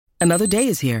Another day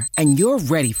is here, and you're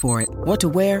ready for it. What to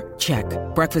wear? Check.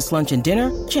 Breakfast, lunch, and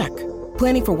dinner? Check.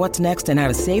 Planning for what's next and how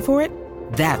to save for it?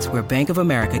 That's where Bank of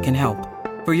America can help.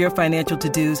 For your financial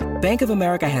to-dos, Bank of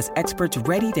America has experts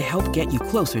ready to help get you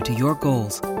closer to your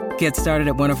goals. Get started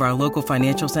at one of our local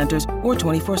financial centers or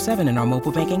 24/7 in our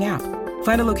mobile banking app.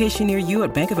 Find a location near you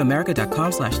at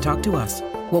bankofamerica.com/talktous.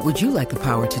 What would you like the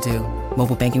power to do?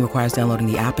 Mobile banking requires downloading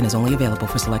the app and is only available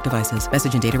for select devices.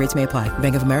 Message and data rates may apply.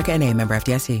 Bank of America N.A., member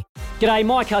FDIC. G'day,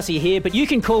 Mike Hussey here, but you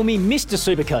can call me Mr.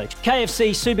 Supercoach. KFC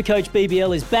Supercoach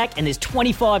BBL is back and there's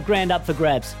 25 grand up for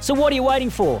grabs. So what are you waiting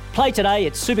for? Play today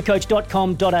at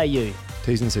supercoach.com.au.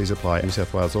 T's and C's apply. New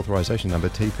South Wales authorisation number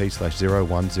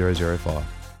TP/01005.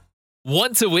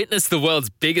 Want to witness the world's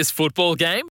biggest football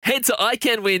game? Head to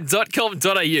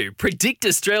iCanWin.com.au, predict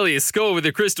Australia's score with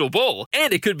a crystal ball,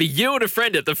 and it could be you and a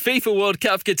friend at the FIFA World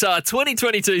Cup Qatar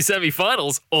 2022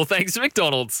 semi-finals, all thanks to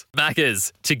McDonald's.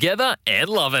 Maccas, together and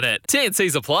loving it.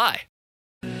 T&Cs apply.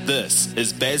 This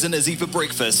is Baz and Izzy for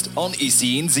breakfast on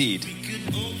SENZ.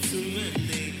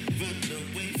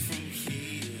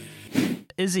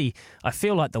 Izzy, I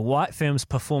feel like the White Firm's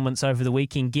performance over the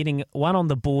weekend, getting one on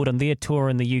the board on their tour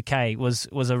in the UK, was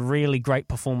a really great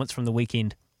performance from the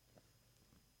weekend.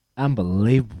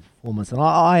 Unbelievable performance. And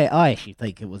I actually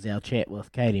think it was our chat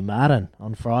with Katie Martin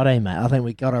on Friday, mate. I think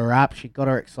we got her up, she got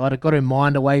her excited, got her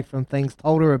mind away from things,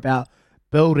 told her about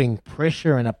building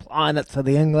pressure and applying it to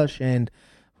the English. And,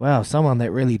 wow, someone that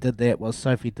really did that was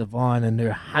Sophie Devine in her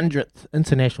 100th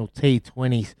International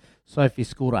T20. Sophie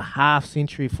scored a half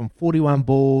century from 41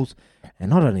 balls, and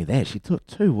not only that, she took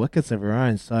 2 wickets of her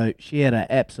own, so she had an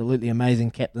absolutely amazing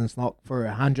captain's knock for her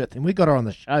 100th, and we got her on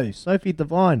the show. Sophie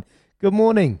Devine, good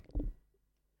morning.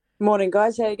 Morning,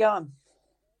 guys. How you going?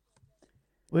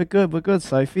 We're good,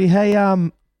 Sophie. Hey,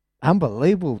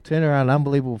 unbelievable turnaround,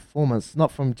 unbelievable performance,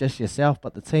 not from just yourself,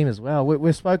 but the team as well.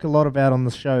 We spoke a lot about on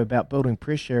the show about building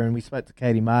pressure, and we spoke to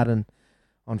Katie Martin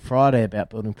on Friday about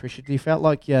building pressure. Do you felt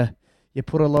like you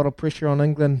put a lot of pressure on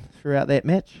England throughout that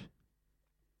match?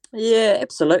 Yeah,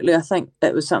 absolutely. I think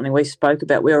that was something we spoke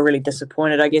about. We were really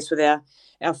disappointed, I guess, with our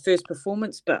first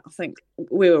performance, but I think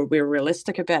we were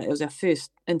realistic about it. It was our first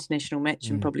international match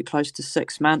in probably close to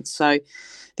 6 months, so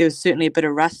there was certainly a bit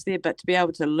of rust there, but to be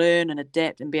able to learn and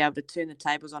adapt and be able to turn the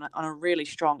tables on a really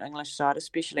strong English side,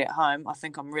 especially at home, I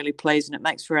think I'm really pleased, and it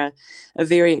makes for a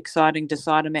very exciting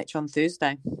decider match on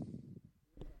Thursday.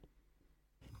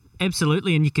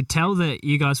 Absolutely, and you could tell that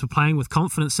you guys were playing with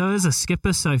confidence. So as a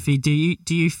skipper, Sophie, do you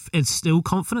instill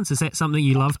confidence? Is that something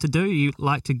you love to do? You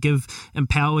like to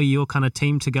empower your kind of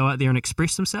team to go out there and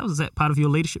express themselves? Is that part of your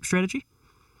leadership strategy?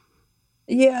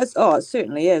 Yeah, it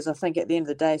certainly is. I think at the end of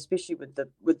the day, especially with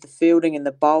the fielding and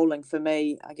the bowling, for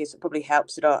me, I guess it probably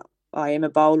helps that I am a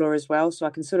bowler as well, so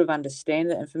I can sort of understand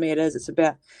it. And for me, it's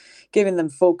about giving them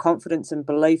full confidence and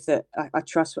belief that I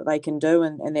trust what they can do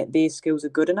and that their skills are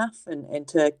good enough, and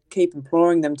to keep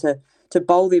imploring them to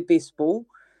bowl their best ball.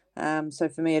 So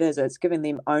for me, it's giving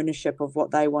them ownership of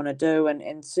what they want to do.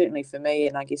 And certainly for me,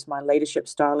 and I guess my leadership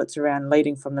style, it's around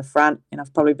leading from the front. And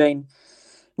I've probably been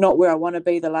not where I want to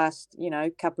be the last,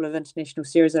 couple of international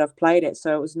series that I've played at.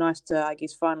 So it was nice to, I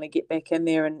guess, finally get back in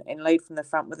there and lead from the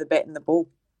front with the bat and the ball.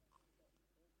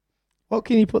 What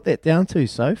can you put that down to,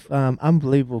 Soph?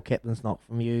 Unbelievable captain's knock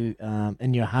from you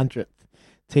in your 100th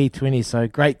T20. So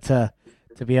great to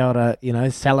be able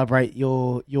to, celebrate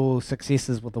your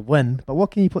successes with a win. But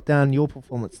what can you put down your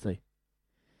performance to?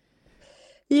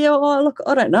 Yeah, well, look,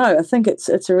 I don't know. I think it's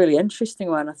a really interesting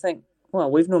one. I think,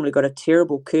 we've normally got a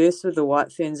terrible curse with the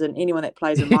White Ferns, and anyone that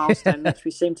plays a milestone match,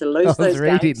 we seem to lose those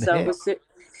games. So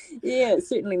it's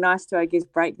certainly nice to, I guess,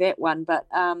 break that one. But,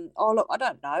 I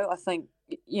don't know. I think,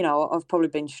 I've probably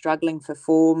been struggling for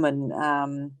form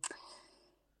and,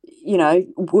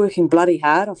 working bloody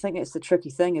hard. I think that's the tricky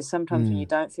thing, is sometimes when you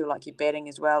don't feel like you're batting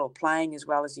as well or playing as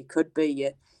well as you could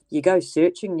be, you go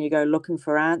searching, you go looking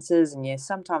for answers, and you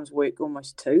sometimes work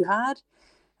almost too hard.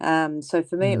 So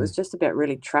for me, it was just about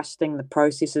really trusting the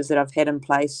processes that I've had in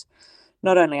place,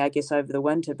 not only, I guess, over the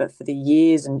winter, but for the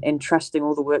years, and trusting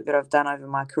all the work that I've done over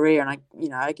my career. And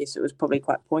I guess it was probably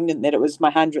quite poignant that it was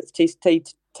my 100th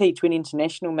T20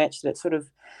 international match. That's sort of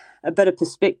a bit of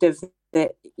perspective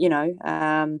that,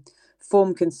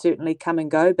 form can certainly come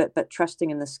and go, but trusting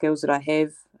in the skills that I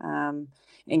have,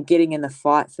 and getting in the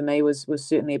fight for me was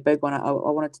certainly a big one. I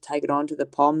wanted to take it on to the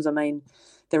Poms. I mean,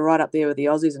 they're right up there with the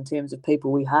Aussies in terms of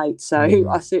people we hate. So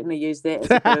I certainly use that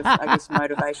as a bit of, I guess,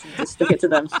 motivation to stick it to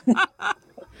them.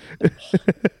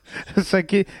 So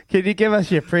can you give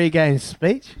us your pre-game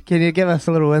speech? Can you give us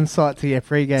a little insight to your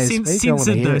pre-game speech?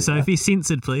 Censored though, Sophie.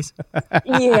 Censored, please.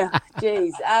 Yeah,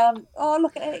 geez. Oh,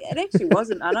 look, it actually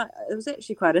wasn't. I know, it was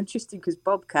actually quite interesting because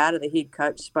Bob Carter, the head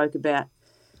coach, spoke about,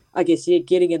 I guess,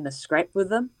 getting in the scrap with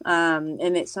them,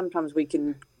 and that sometimes we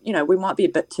can, we might be a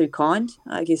bit too kind.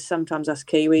 I guess sometimes us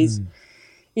Kiwis,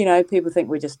 people think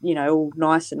we're just, all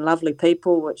nice and lovely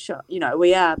people, which,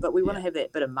 we are, but we want to have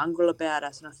that bit of mongrel about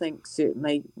us. And I think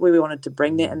certainly we wanted to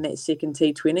bring that in that second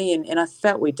T20, and I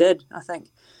felt we did. I think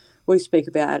we speak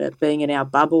about it being in our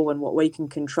bubble and what we can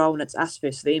control, and it's us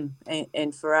versus them.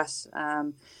 And for us,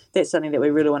 that's something that we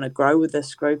really want to grow with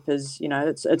this group is,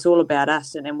 it's all about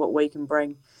us and what we can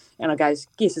bring. And I guess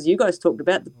as you guys talked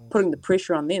about, putting the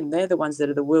pressure on them. They're the ones that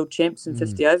are the world champs in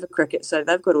 50-over cricket, so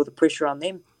they've got all the pressure on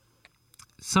them.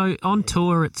 So on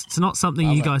tour, it's not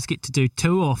something you guys get to do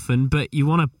too often, but you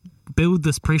want to build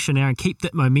this pressure now and keep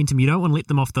that momentum. You don't want to let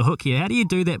them off the hook here. How do you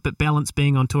do that but balance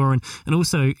being on tour and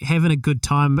also having a good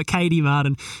time? But Katie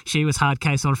Martin, she was hard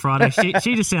case on Friday.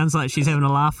 She just sounds like she's having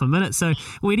a laugh a minute. So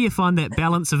where do you find that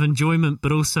balance of enjoyment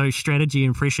but also strategy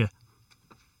and pressure?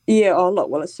 Yeah,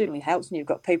 it certainly helps when you've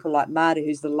got people like Marty,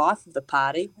 who's the life of the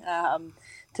party,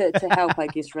 to help, I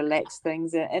guess, relax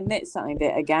things. And that's something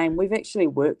that, again, we've actually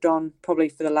worked on probably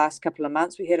for the last couple of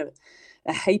months. We had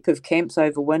a heap of camps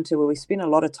over winter where we spent a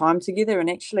lot of time together, and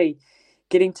actually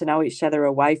getting to know each other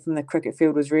away from the cricket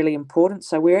field was really important.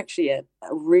 So we're actually a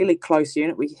really close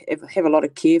unit. We have a lot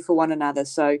of care for one another.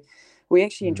 So we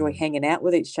actually enjoy hanging out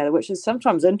with each other, which is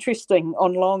sometimes interesting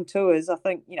on long tours. I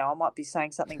think, I might be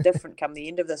saying something different come the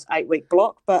end of this 8-week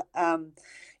block, but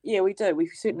yeah, we do. We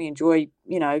certainly enjoy,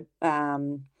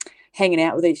 hanging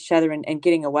out with each other and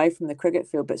getting away from the cricket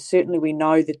field. But certainly we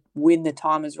know that when the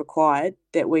time is required,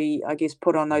 that we, I guess,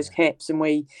 put on those caps and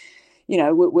we're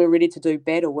ready to do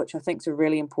battle, which I think is a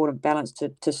really important balance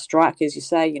to strike, as you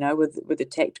say, with the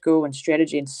tactical and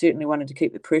strategy, and certainly wanting to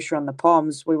keep the pressure on the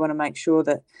Poms. We want to make sure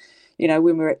that,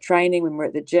 when we're at training, when we're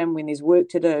at the gym, when there's work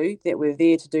to do, that we're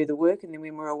there to do the work. And then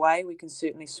when we're away, we can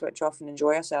certainly switch off and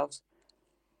enjoy ourselves.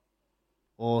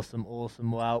 Awesome.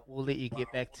 Well, we'll let you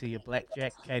get back to your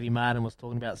blackjack. Katie Martin was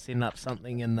talking about setting up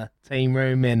something in the team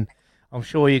room, and I'm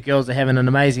sure you girls are having an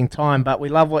amazing time. But we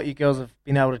love what you girls have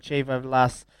been able to achieve over the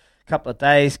last couple of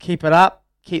days. Keep it up,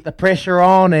 keep the pressure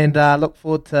on, and look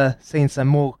forward to seeing some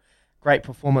more great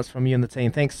performance from you and the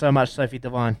team. Thanks so much, Sophie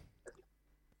Devine.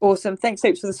 Awesome. Thanks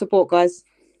heaps for the support, guys.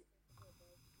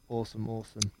 Awesome.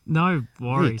 No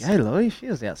worries. There you go, Louis. She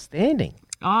was outstanding.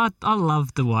 I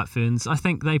love the White Ferns. I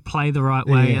think they play the right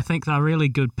way. Yeah. I think they're really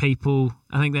good people.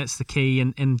 I think that's the key.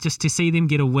 And just to see them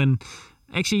get a win.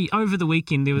 Actually, over the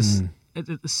weekend, there was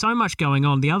so much going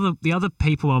on. The other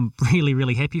people I'm really,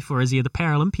 really happy for is the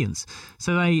Paralympians.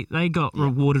 So they got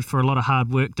rewarded for a lot of hard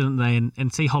work, didn't they?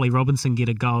 And see Holly Robinson get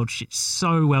a gold. She's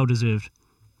so well deserved.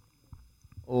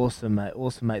 Awesome,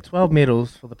 mate. 12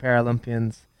 medals for the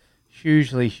Paralympians.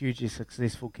 Hugely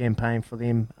successful campaign for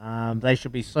them. They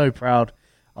should be so proud.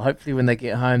 Hopefully when they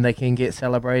get home they can get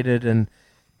celebrated and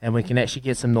we can actually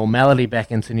get some normality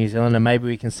back into New Zealand, and maybe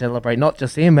we can celebrate not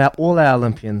just them, all our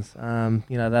Olympians.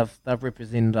 They've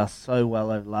represented us so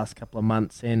well over the last couple of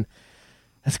months, and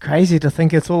it's crazy to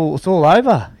think it's all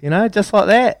over, just like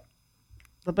that.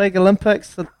 The big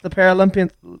Olympics, the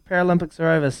Paralympics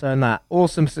are over. So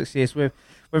awesome success. We're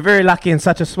very lucky in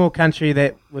such a small country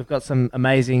that we've got some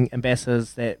amazing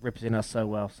ambassadors that represent us so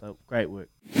well. So great work.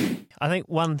 I think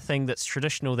one thing that's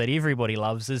traditional that everybody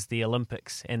loves is the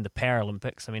Olympics and the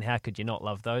Paralympics. I mean, how could you not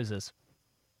love those? It's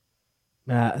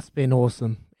been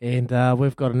awesome. And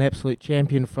we've got an absolute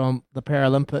champion from the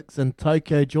Paralympics in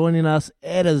Tokyo joining us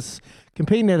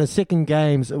competing at his second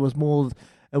games. It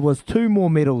was 2 more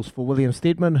medals for William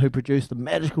Steadman, who produced a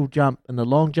magical jump in the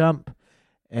long jump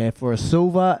for a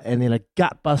silver, and then a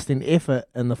gut-busting effort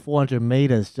in the 400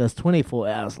 metres just 24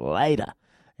 hours later.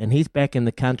 And he's back in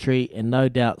the country and no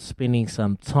doubt spending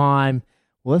some time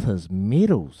with his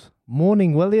medals.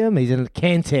 Morning, William. He's in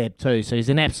Cantab too, so he's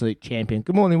an absolute champion.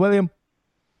 Good morning, William.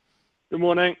 Good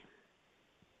morning.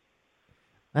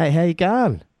 Hey, how you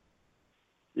going?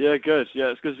 Yeah, good. Yeah,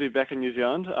 it's good to be back in New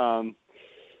Zealand.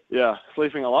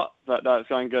 Sleeping a lot, but no, it's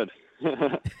going good.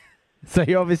 So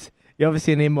you're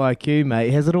obviously an MIQ, mate.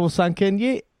 Has it all sunk in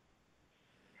yet?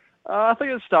 I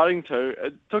think it's starting to.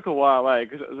 It took a while,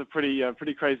 because it was a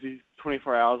pretty crazy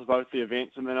 24 hours of both the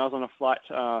events, and then I was on a flight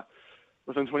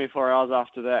within 24 hours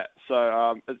after that.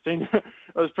 So it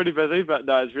was pretty busy, but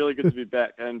no, it's really good to be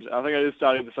back, and I think it is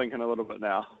starting to sink in a little bit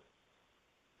now.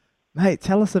 Mate,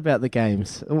 tell us about the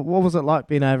games. What was it like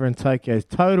being over in Tokyo?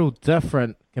 Total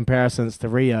different comparisons to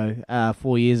Rio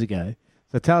 4 years ago.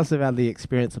 So tell us about the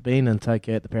experience of being in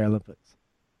Tokyo at the Paralympics.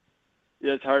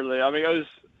 Yeah, totally. I mean, it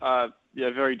was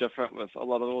very different with a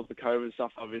lot of all the COVID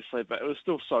stuff, obviously, but it was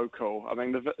still so cool. I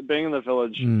mean, being in the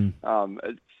village,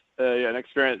 it's an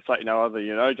experience like no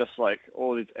other, just like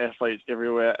all these athletes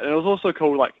everywhere. And it was also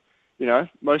cool, like,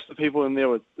 most of the people in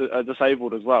there are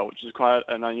disabled as well, which is quite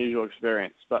an unusual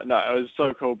experience. But no, it was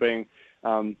so cool being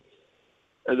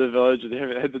at the village. They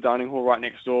had the dining hall right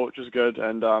next door, which was good.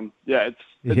 And it's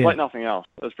like nothing else.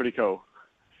 It was pretty cool.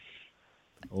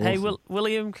 Awesome. Hey,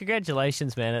 William,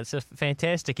 congratulations, man. It's a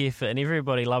fantastic effort, and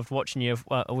everybody loved watching you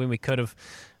when we could have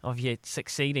of you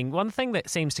succeeding. One thing that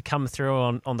seems to come through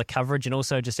on the coverage and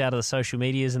also just out of the social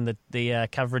medias and the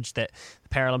coverage that the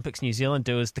Paralympics New Zealand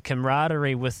do is the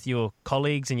camaraderie with your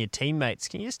colleagues and your teammates.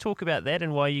 Can you just talk about that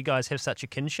and why you guys have such a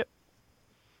kinship?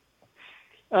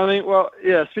 I mean, well,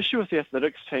 yeah, especially with the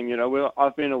athletics team,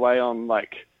 I've been away on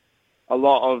like a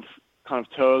lot of kind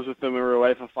of tours with them. We were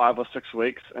away for 5 or 6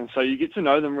 weeks, and so you get to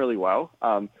know them really well.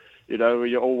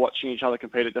 You're all watching each other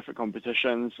compete at different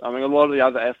competitions. I mean, a lot of the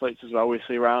other athletes as well we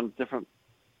see around at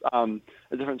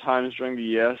different times during the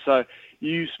year. So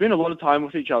you spend a lot of time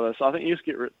with each other. So I think you just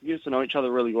get to know each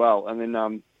other really well, and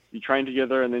then you train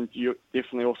together, and then you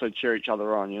definitely also cheer each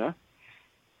other on.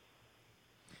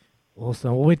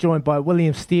 Awesome. Well, we're joined by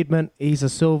William Steedman. He's a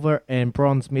silver and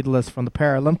bronze medalist from the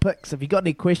Paralympics. If you've got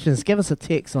any questions, give us a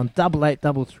text on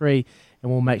 8833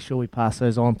 and we'll make sure we pass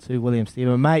those on to William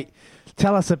Steedman. Mate,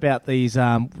 tell us about these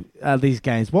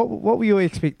games. What were your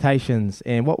expectations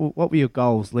and what were your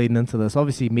goals leading into this?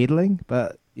 Obviously medaling,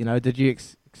 but did you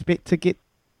expect to get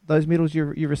those medals you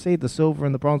received, the silver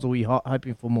and the bronze, or were you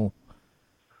hoping for more?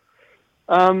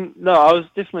 No, I was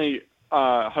definitely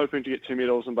hoping to get 2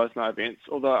 medals in both my events,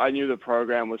 although I knew the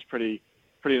program was pretty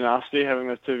nasty, having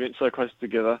those 2 events so close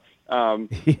together.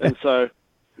 And so,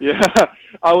 I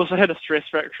also had a stress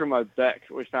fracture in my back.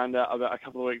 We found out about a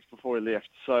couple of weeks before we left,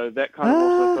 so that kind of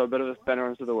also threw a bit of a spanner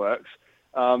into the works.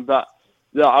 But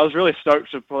yeah, I was really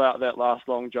stoked to pull out that last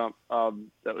long jump.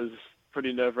 That was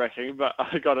pretty nerve-wracking, but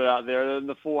I got it out there. And in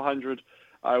the 400,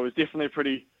 I was definitely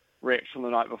pretty wrecked from the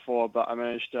night before, but I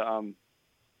managed to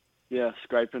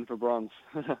scraping for bronze.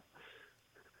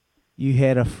 You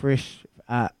had a fresh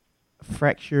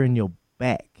fracture in your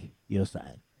back, you're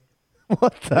saying?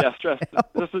 What the stress.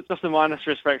 Just a minor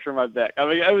stress fracture in my back. I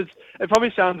mean, it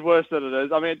probably sounds worse than it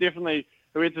is. I mean,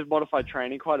 we had to modify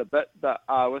training quite a bit, but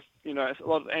with a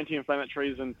lot of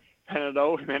anti-inflammatories and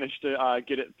Panadol, we managed to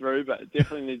get it through, but it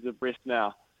definitely needs a rest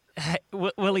now. Hey,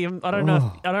 William, I don't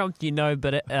know if you know,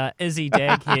 but Izzy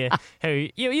Dag here, who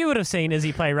you would have seen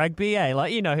Izzy play rugby, eh?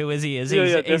 Like, you know who Izzy is.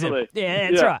 Definitely.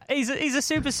 That's right. He's a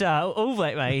superstar, all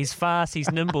black, mate. He's fast,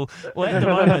 he's nimble. Well,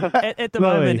 at the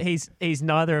moment, he's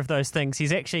neither of those things.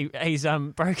 He's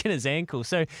broken his ankle.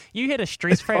 So you had a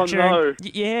stress fracture. Oh,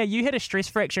 no. You had a stress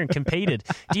fracture and competed.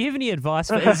 Do you have any advice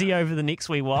for Izzy over the next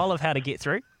wee while of how to get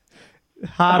through?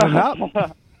 Harden up.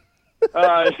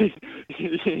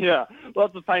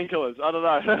 Lots of painkillers. I don't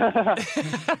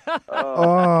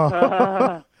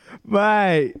know.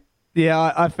 Mate.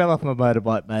 Yeah, I fell off my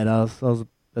motorbike, mate. I was a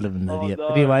bit of an idiot. No.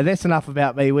 But anyway, that's enough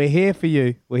about me. We're here for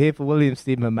you. We're here for William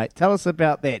Steedman, mate. Tell us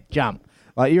about that jump.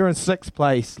 Like, you're in 6th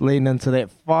place leading into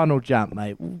that final jump,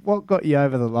 mate. What got you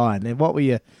over the line? And what were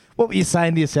you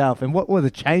saying to yourself? And what were the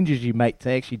changes you make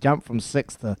to actually jump from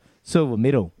 6th to silver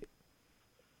medal?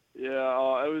 Yeah,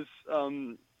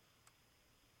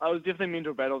 I was definitely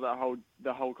mental battle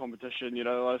the whole competition.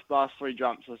 Those last 3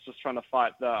 jumps, I was just trying to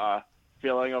fight the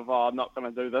feeling of I'm not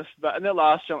going to do this. But in that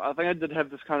last jump, I think I did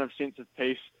have this kind of sense of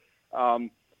peace,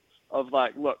 of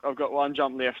like, look, I've got 1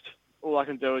 jump left. All I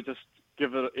can do is just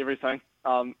give it everything,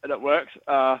 and it worked.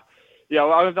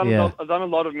 I've done a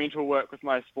lot of mental work with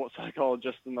my sports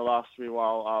psychologist in the last wee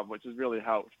while, which has really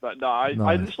helped. But no,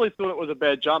 I initially thought it was a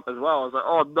bad jump as well. I was like,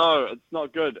 oh no, it's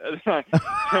not good. And then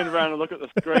I turned around and looked at the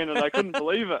screen and I couldn't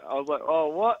believe it. I was like, oh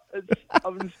what?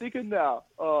 I'm in 2nd now.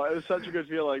 Oh, it was such a good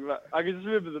feeling. But I can just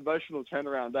remember the emotional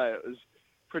turnaround day. It was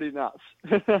pretty nuts.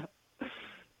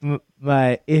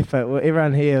 Mate, effort. Well,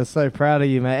 everyone here is so proud of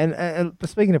you, mate. And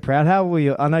speaking of proud, how were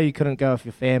you? I know you couldn't go with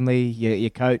your family,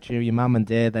 your coach, your mum and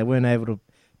dad. They weren't able to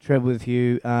travel with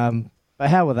you. But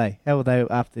how were they? How were they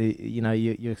after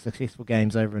your successful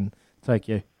games over in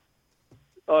Tokyo?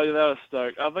 Oh, yeah, they were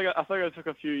stoked. I think I took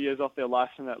a few years off their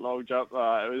life in that long jump.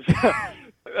 I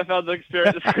found the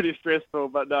experience pretty stressful,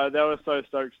 but no, they were so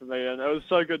stoked for me, and it was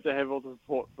so good to have all the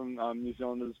support from New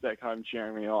Zealanders back home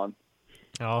cheering me on.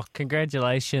 Oh,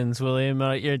 congratulations, William.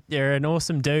 You're an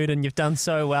awesome dude and you've done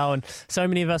so well, and so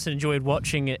many of us enjoyed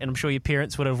watching it, and I'm sure your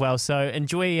parents would have well. So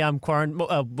enjoy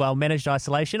managed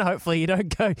isolation. Hopefully you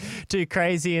don't go too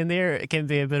crazy in there. It can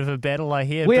be a bit of a battle, I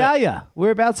hear. Where are you?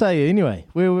 Whereabouts are you anyway?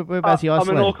 Whereabouts are you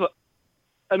isolated?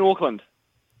 I'm in Auckland.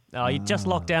 Oh, you just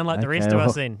locked down like the rest of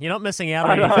us then. You're not missing out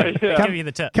on anything. I'll give you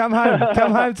the tip. Come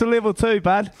home to level 2,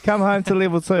 bud. Come home to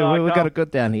level 2. We've got it good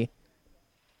down here.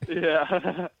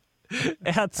 Yeah.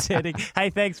 Outstanding.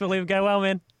 Hey, thanks, William. Go well,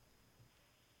 man.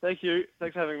 Thank you.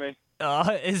 Thanks for having me. Oh,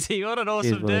 is he? What an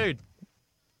awesome dude.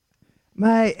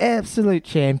 Mate, absolute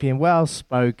champion, well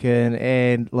spoken,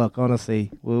 and look,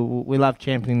 honestly, we love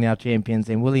championing our champions,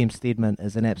 and William Steadman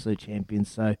is an absolute champion.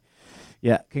 So,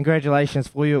 yeah, congratulations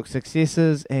for your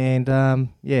successes, and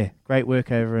great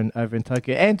work over in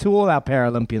Tokyo, and to all our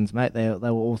Paralympians, mate. They were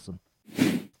awesome.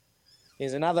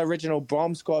 He's another original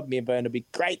Brom squad member, and it'd be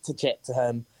great to chat to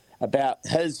him about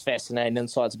his fascinating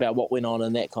insights about what went on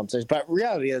in that competition. But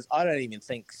reality is, I don't even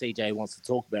think CJ wants to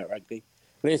talk about rugby.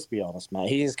 Let's be honest, mate.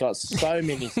 He has got so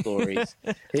many stories.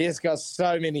 He has got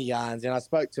so many yarns. And I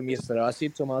spoke to him yesterday. I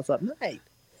said to him, I was like, mate,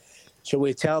 should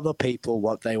we tell the people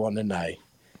what they want to know?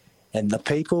 And the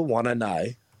people want to know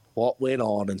what went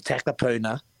on in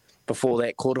Takapuna before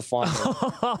that quarterfinal.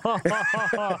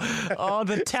 Oh,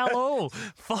 the tell-all,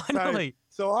 finally.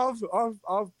 So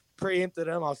I've preempted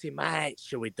him. I said, mate,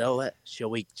 should we do it? Should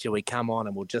we come on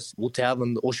and we'll tell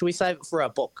them, or should we save it for our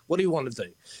book? What do you want to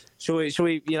do? Should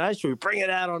we bring it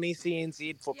out on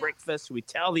SENZ for breakfast? Should we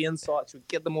tell the insights? Should we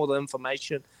give them all the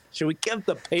information? Should we give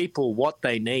the people what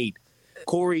they need?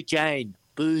 Corey Jane,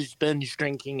 booze, binge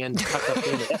drinking, and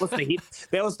Takapuna.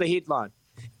 That was the headline.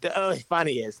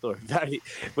 Funny ass story.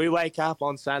 We wake up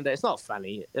on Sunday. It's not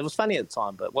funny. It was funny at the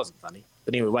time, but it wasn't funny.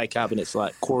 But anyway, we wake up and it's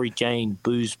like Corey Jane,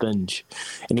 booze binge.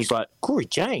 And he's like, Corey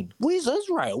Jane, where's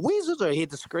Israel? He had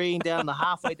the screen down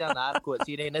halfway down the article. It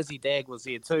said, and Izzy Dag was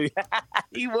here too.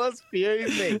 He was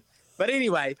fuming. But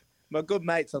anyway, my good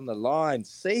mate's on the line.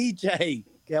 CJ,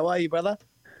 how are you, brother?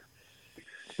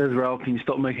 Israel, can you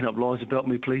stop making up lies about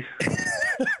me, please?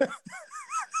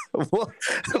 What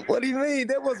do you mean?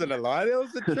 That wasn't a lie. That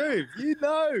was the truth. You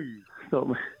know. Stop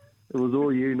me. It was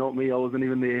all you, not me. I wasn't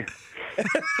even there.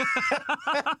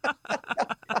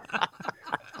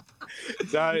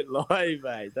 Don't lie,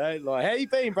 mate. Don't lie. How you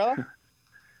been, brother?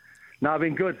 No, I've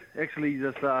been good. Actually,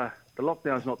 just the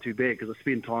lockdown's not too bad because I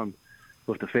spend time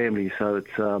with the family. So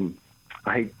it's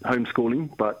I hate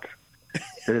homeschooling, but it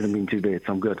hasn't been too bad.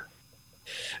 So I'm good.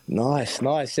 Nice.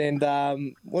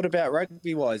 And what about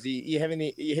rugby-wise? You having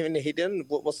to head in?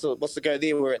 What's the go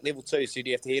there? We're at level 2, so do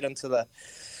you have to head into the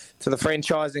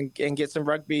franchise and get some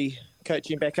rugby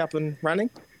coaching back up and running?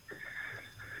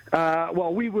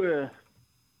 Well, we were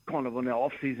kind of on our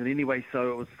off-season anyway,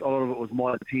 so a lot of it was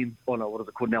my team, what is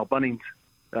it called now, Bunnings,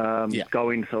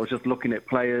 going. So I was just looking at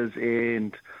players,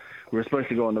 and we were supposed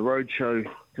to go on the road show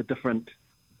to different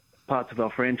parts of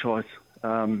our franchise.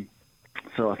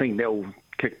 So I think that will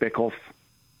kick back off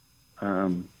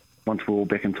once we're all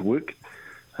back into work.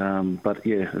 But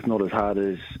yeah, it's not as hard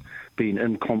as being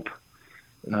in comp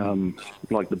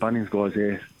like the Bunnings guys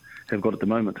have got at the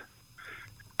moment.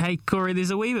 Hey, Corey,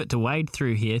 there's a wee bit to wade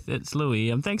through here. It's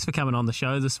Louis. Thanks for coming on the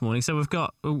show this morning. So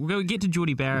we'll get to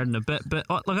Geordie Barrett in a bit, but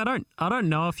look, I don't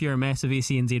know if you're a massive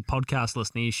SENZ podcast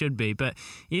listener. You should be. But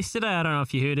yesterday, I don't know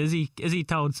if you heard, Izzy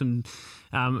told some.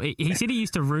 He said he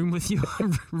used to room with you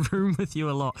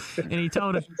a lot, and he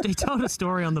told a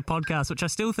story on the podcast, which I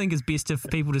still think is best if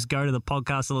people just go to the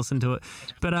podcast to listen to it.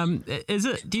 But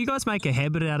do you guys make a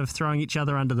habit out of throwing each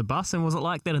other under the bus, and was it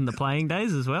like that in the playing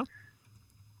days as well?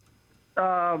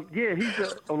 Yeah,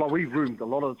 we've roomed a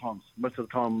lot of the times. Most of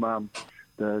the time,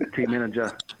 the team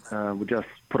manager would just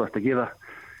put us together,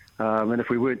 and if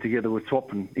we weren't together, we'd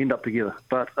swap and end up together.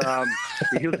 But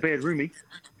he was a bad roomie.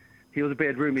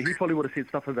 He probably would have said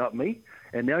stuff about me,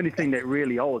 and the only thing that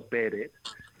really I was bad at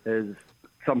is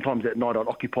sometimes at night I'd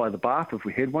occupy the bath if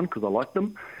we had one because I liked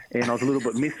them, and I was a little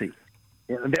bit messy.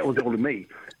 And that was all of me.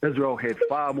 Israel had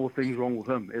far more things wrong with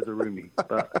him as a roomie.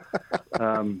 But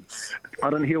I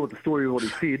didn't hear what the story of what he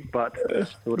said, but it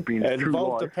would have been true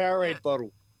involved life. a Powerade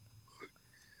bottle.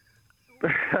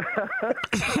 That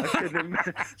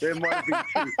might have been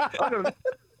true.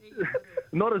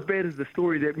 Not as bad as the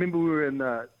story that. Remember, we were in.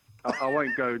 I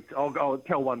won't go. I'll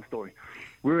tell one story.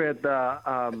 We were at the.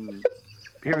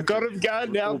 I've got him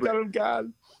gone now. I've got him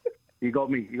gone. You got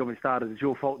me started. It's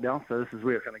your fault now. So this is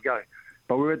where it's going to go.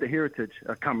 But we were at the Heritage.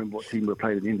 I can't remember what team we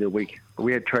played at the end of the week. But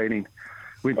we had training.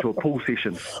 Went to a pool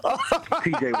session.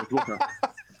 TJ was with us.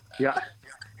 Yeah,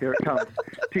 here it comes.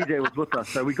 TJ was with us.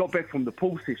 So we got back from the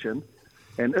pool session,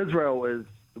 and Israel is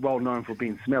well known for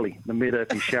being smelly. No matter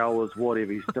if he showers,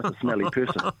 whatever, he's just a smelly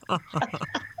person.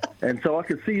 And so I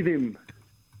could see them,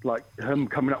 like him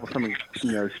coming up with something,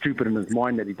 stupid in his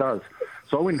mind that he does.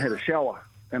 So I went and had a shower,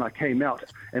 and I came out,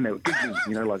 and they were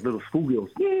giggling, like little schoolgirls.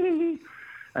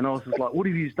 And I was just like, what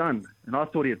have you done? And I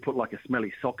thought he had put like a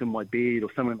smelly sock in my bed or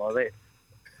something like that.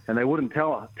 And they wouldn't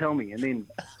tell me. And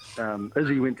then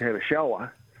Izzy went to have a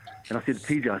shower, and I said to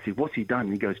TJ, I said, what's he done?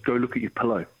 And he goes, go look at your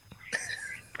pillow.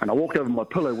 And I walked over to my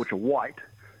pillow, which are white,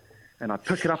 and I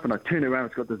pick it up and I turn around.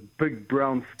 It's got this big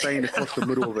brown stain across the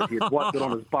middle of it. He had wiped it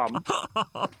on his bum,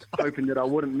 hoping that I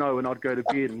wouldn't know and I'd go to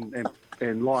bed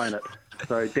and lie in it.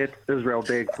 So that's Israel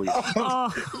Dagg for you.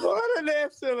 What an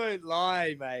absolute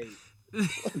lie, mate.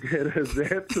 That is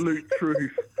the absolute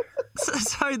truth.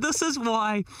 So this is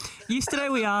why yesterday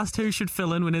we asked who should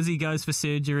fill in when Izzy goes for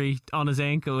surgery on his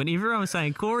ankle, and everyone was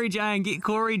saying, Corey Jane, get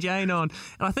Corey Jane on.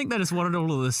 And I think they just wanted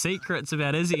all of the secrets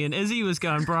about Izzy, and Izzy was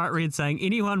going bright red saying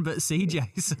anyone but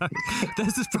CJ. So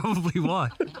this is probably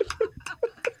why.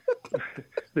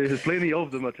 There's plenty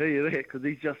of them, I tell you that, because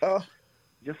he's just a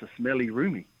smelly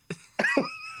roomie.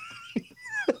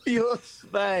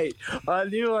 Mate, I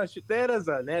knew I should. That is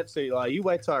an absolute lie. You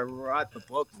wait till I write the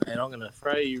book, man. I'm going to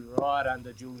throw you right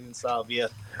under Julian Salvia,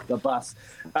 the bus.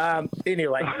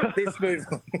 Anyway,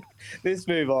 let's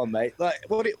move on, mate. Like,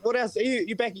 what else?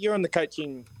 You back? You're on the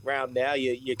coaching round now.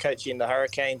 You're coaching the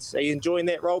Hurricanes. Are you enjoying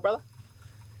that role, brother?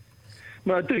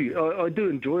 No, I do. I do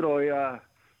enjoy it. I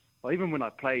even when I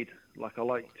played, like I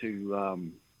like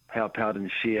to help out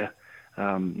and share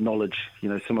knowledge.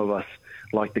 Some of us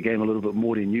like the game a little bit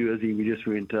more than you, Izzy. We just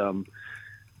went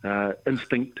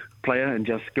instinct player and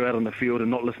just go out on the field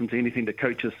and not listen to anything the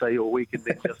coaches say all week and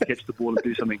then just catch the ball and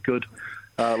do something good,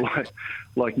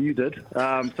 like you did.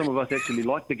 Some of us actually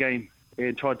liked the game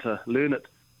and tried to learn it.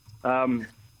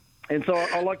 And so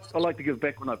I like to give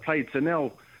back when I played. So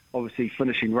now, obviously,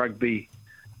 finishing rugby,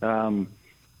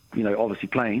 obviously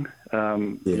playing,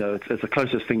 it's the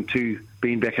closest thing to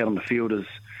being back out on the field is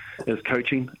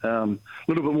coaching. A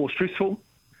little bit more stressful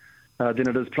than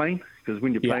it is playing, because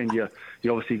when you're playing, you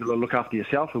obviously got to look after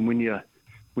yourself, and when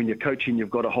you're coaching, you've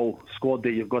got a whole squad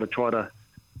that you've got to try to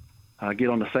get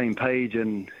on the same page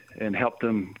and help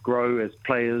them grow as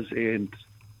players and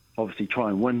obviously try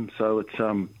and win. So it's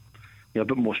a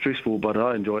bit more stressful, but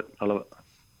I enjoy it. I love it.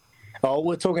 Oh,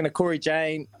 we're talking to Corey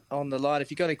Jane on the line.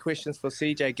 If you've got any questions for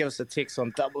CJ, give us a text on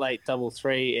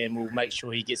 8833 and we'll make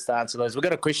sure he gets to answer those. We've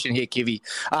got a question here, Kevy.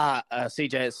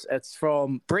 CJ, it's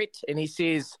from Brett, and he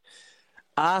says,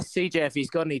 ask CJ if he's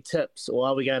got any tips, or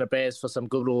are we going to Baz for some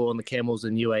good law on the Camels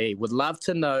in UAE? Would love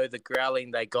to know the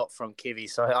growling they got from Kevy.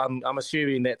 So I'm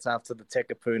assuming that's after the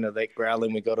Takapuna, that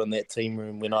growling we got in that team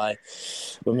room when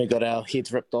we got our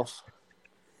heads ripped off.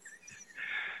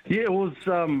 Yeah, it was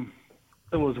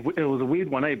a weird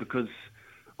one, because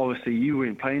obviously you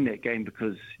weren't playing that game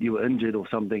because you were injured or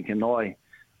something, and I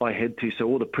had to, so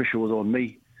all the pressure was on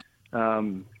me.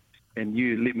 And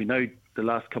you let me know the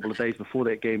last couple of days before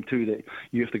that game too that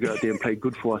you have to go out there and play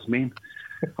good for us, man.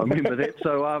 I remember that.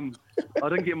 So I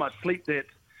didn't get much sleep that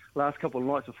last couple of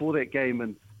nights before that game,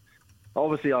 and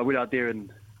obviously I went out there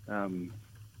and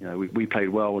we played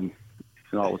well, and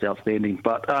it was outstanding.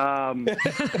 But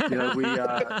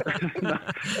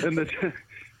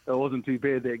it wasn't too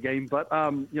bad that game. But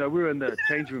we were in the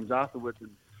change rooms afterwards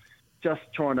and just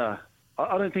trying to.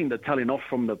 I don't think the telling off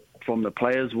from the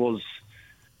players was.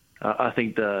 I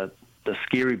think the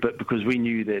scary bit, because we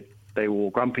knew that they were all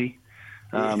grumpy.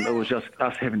 It was just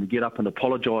us having to get up and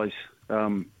apologise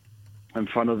in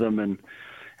front of them and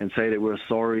say that we're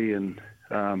sorry, and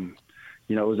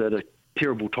it was at a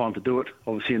terrible time to do it,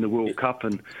 obviously in the World Cup,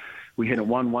 and we hadn't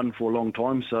won one for a long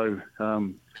time, so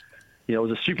it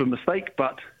was a stupid mistake,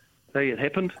 but hey, it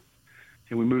happened,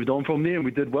 and we moved on from there, and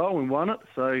we did well and won it,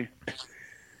 so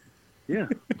yeah.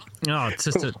 Oh, it's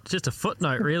just a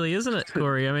footnote, really, isn't it,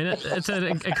 Corey? I mean, it's an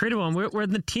incredible one. We're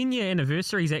in the 10-year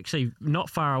anniversary is actually not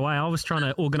far away. I was trying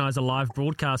to organise a live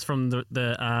broadcast from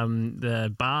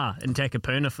the bar in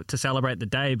Takapuna to celebrate the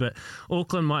day, but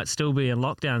Auckland might still be in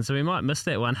lockdown, so we might miss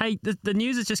that one. Hey, the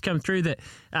news has just come through that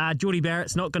Geordie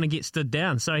Barrett's not going to get stood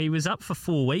down, so he was up for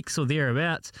 4 weeks or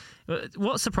thereabouts.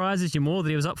 What surprises you more, that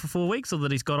he was up for 4 weeks or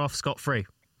that he's got off scot-free?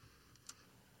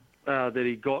 That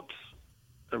he got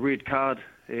a red card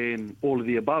and all of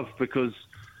the above, because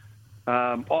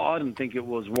I didn't think it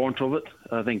was warrant of it.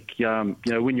 I think,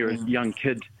 when you're a young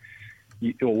kid,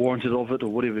 you're warranted of it or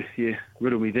whatever. Yeah,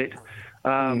 riddle me that.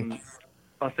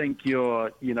 I think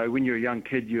when you're a young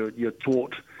kid, you're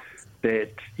taught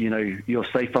that, you're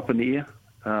safe up in the air.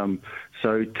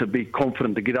 So to be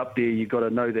confident to get up there, you've got to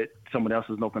know that someone else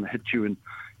is not going to hit you and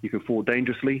you can fall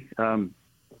dangerously.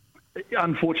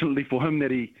 unfortunately for him,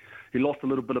 that he lost a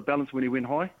little bit of balance when he went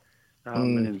high,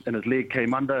 and his leg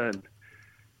came under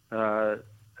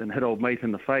and hit old mate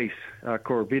in the face,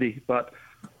 Koroibete. But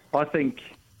I think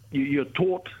you're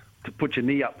taught to put your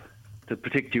knee up to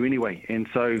protect you anyway. And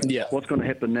so what's going to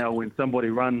happen now when somebody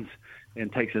runs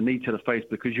and takes a knee to the face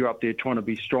because you're up there trying to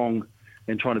be strong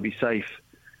and trying to be safe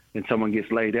and someone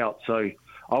gets laid out? So I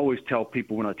always tell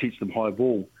people when I teach them high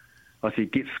ball, I say,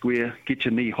 get square, get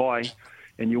your knee high,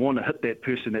 and you want to hit that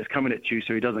person that's coming at you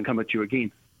so he doesn't come at you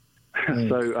again.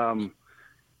 So,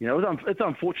 it's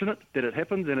unfortunate that it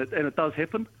happens, and it does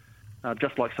happen.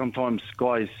 Just like sometimes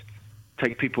guys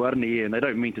take people out in the air and they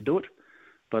don't mean to do it,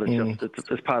 but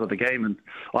it's part of the game, and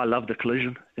I love the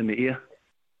collision in the air.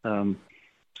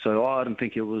 So I didn't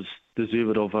think it was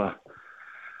deserved of a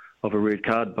red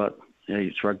card, but yeah,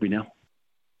 it's rugby now.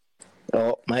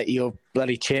 Oh, mate, you're a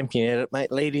bloody champion at it,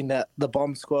 mate, leading the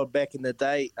bomb squad back in the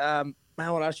day. I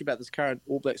want to ask you about this current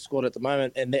All Black squad at the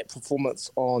moment and that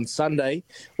performance on Sunday.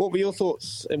 What were your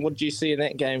thoughts and what did you see in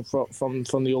that game from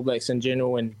the All Blacks in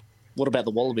general, and what about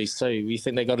the Wallabies too? You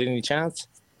think they got any chance?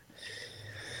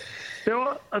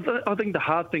 Yeah, I think the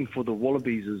hard thing for the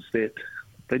Wallabies is that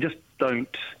they just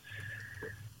don't,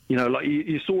 like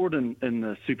you saw it in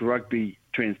the Super Rugby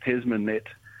Trans-Tasman, that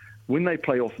when they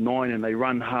play off 9 and they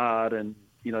run hard and,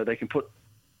 they can put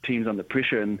teams under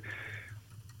pressure, and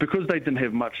because they didn't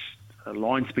have much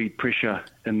line speed pressure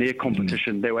in their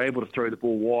competition, they were able to throw the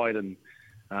ball wide and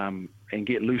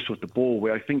get loose with the ball,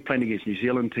 where I think playing against New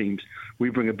Zealand teams, we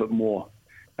bring a bit more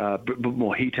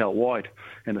heat out wide,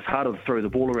 and it's harder to throw the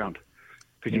ball around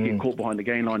because you get caught behind the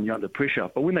gain line and you're under pressure.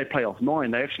 But when they play off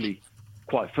 9, they're actually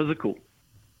quite physical.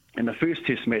 In the first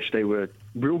test match, they were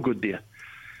real good there.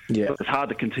 Yeah, but it's hard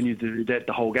to continue to do that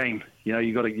the whole game.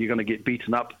 You're going to get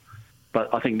beaten up.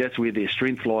 But I think that's where their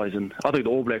strength lies, and I think the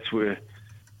All Blacks were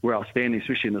outstanding,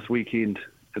 especially in this weekend.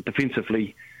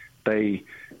 Defensively, they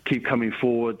keep coming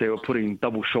forward. They were putting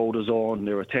double shoulders on.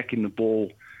 They were attacking the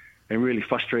ball and really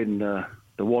frustrating the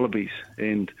Wallabies.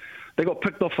 And they got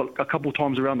picked off a couple of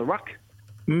times around the ruck.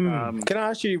 Can I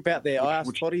ask you about that? I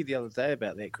asked Potty the other day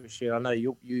about that, Christian. I know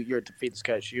you're a defence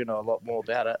coach. You know a lot more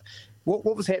about it.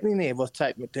 What was happening there with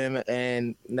Tate McDermott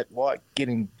and Nick White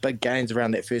getting big gains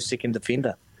around that first, second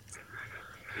defender?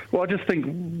 Well, I just think,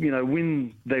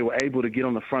 when they were able to get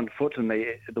on the front foot and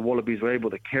the Wallabies were able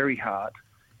to carry hard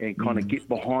and kind of get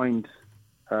behind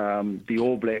the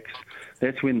All Blacks,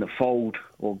 that's when the fold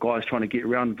or guys trying to get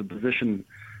around the position,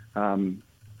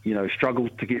 struggle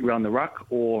to get around the ruck,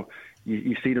 or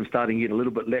you see them starting to get a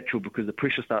little bit lateral because the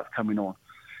pressure starts coming on.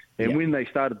 And when they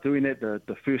started doing that,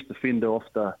 the first defender off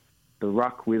the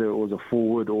ruck, whether it was a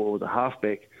forward or it was a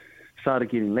halfback, started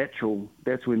getting lateral.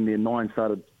 That's when their 9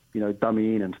 started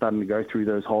dummy in and starting to go through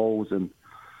those holes and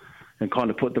kind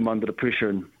of put them under the pressure.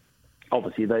 And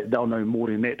obviously they'll know more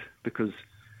than that because,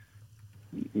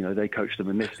 they coached them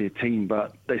and that's their team.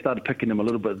 But they started picking them a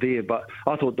little bit there. But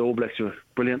I thought the All Blacks were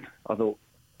brilliant. I thought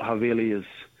Havili is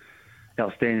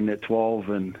outstanding at 12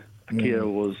 and Akira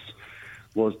was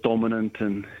dominant.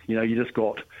 And, you just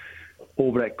got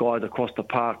All Black guys across the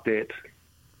park that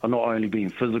are not only being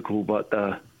physical, but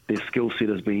their skill set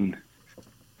has been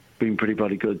pretty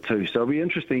bloody good too. So it'll be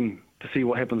interesting to see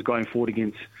what happens going forward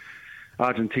against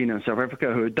Argentina and South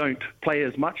Africa, who don't play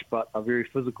as much but are very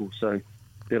physical. So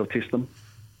that'll test them.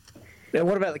 Now,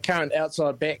 what about the current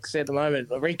outside backs at the moment?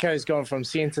 Rico's gone from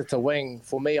centre to wing.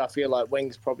 For me, I feel like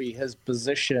wing's probably his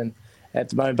position at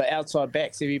the moment. But outside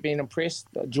backs, have you been impressed?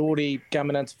 Geordie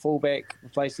coming into fullback,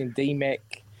 replacing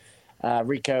D-Mac,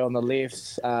 Rico on the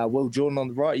left, Will Jordan on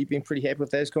the right. You've been pretty happy with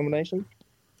those combinations?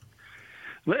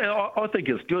 Well, I think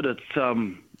it's good. It's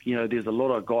there's a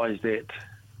lot of guys that,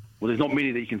 there's not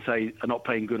many that you can say are not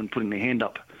playing good and putting their hand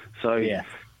up. So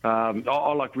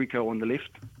I like Rico on the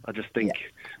left. I just think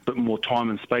a bit more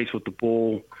time and space with the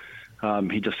ball.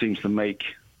 He just seems to make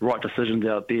right decisions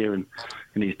out there, and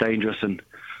he's dangerous. And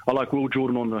I like Will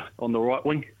Jordan on the right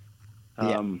wing.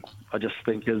 I just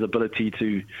think his ability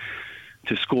to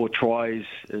score tries,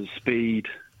 his speed,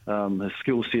 his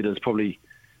skill set is probably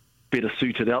better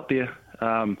suited out there.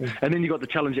 And then you got the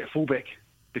challenge at fullback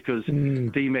because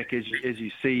D-Mac, as you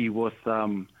see with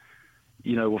the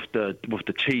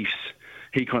Chiefs,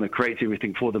 he kind of creates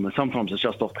everything for them, and sometimes it's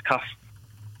just off the cuff.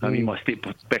 He might step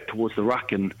back towards the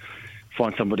ruck and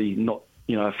find somebody not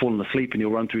falling asleep, and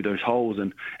he'll run through those holes.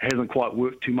 And it hasn't quite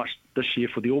worked too much this year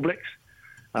for the All Blacks.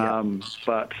 And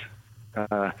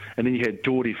then you had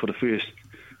Geordie for the first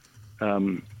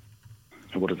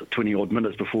 20 odd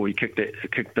minutes before he kicked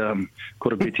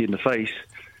Koroibete in the face.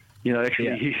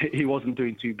 He wasn't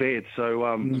doing too bad.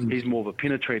 So he's more of a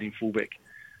penetrating fullback.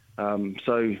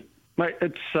 So Mate,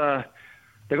 it's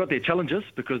they got their challenges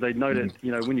because they know that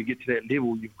when you get to that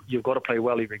level, you've got to play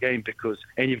well every game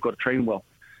and you've got to train well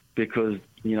because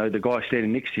the guy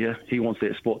standing next to you, he wants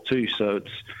that spot too. So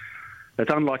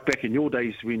it's unlike back in your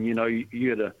days when you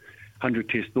had a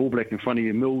 100-test All Black in front of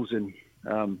you, Mills, and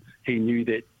he knew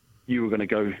that you were going to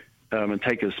go and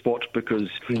take his spot because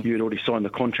you had already signed the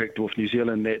contract with New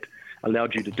Zealand that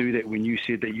allowed you to do that when you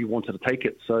said that you wanted to take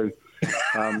it. So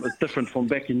it's different from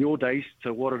back in your days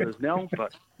to what it is now,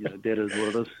 but that is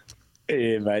what it is.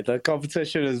 Yeah, mate, the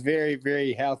competition is very,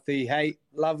 very healthy. Hey,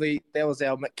 lovely. That was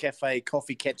our McCafe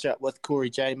coffee catch-up with Corey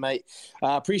Jane, mate.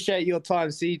 Appreciate your time,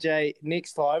 CJ.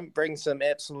 Next time, bring some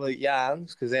absolute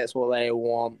yarns because that's what they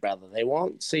want, brother. They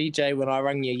want CJ when I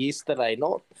rang you yesterday,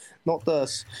 not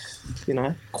this,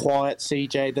 quiet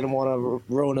CJ didn't want to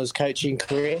ruin his coaching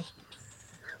career.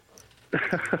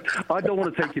 I don't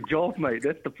want to take your job, mate.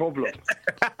 That's the problem.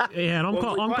 Yeah, and I'm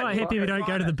quite happy we're not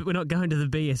going to the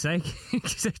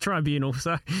BSA tribunal.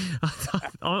 So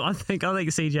I think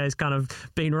CJ's kind of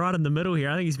been right in the middle here.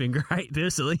 I think he's been great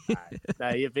personally.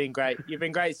 No, you've been great. You've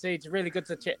been great, CJ. Really good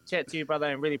to chat to you, brother,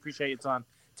 and really appreciate your time.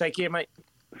 Take care, mate.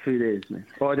 See you there, man.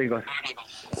 Bye, then, guys.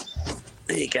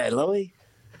 There you go, Louie.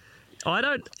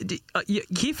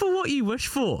 Careful what you wish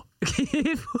for.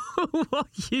 Careful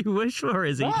what you wish for,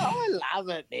 Izzy. Oh, I love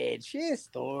it, man. Share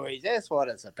stories. That's what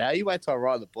it's about. You wait till I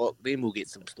write the book, then we'll get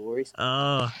some stories.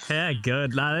 Oh, yeah,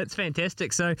 good. No, that's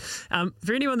fantastic. So,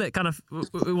 for anyone that kind of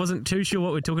wasn't too sure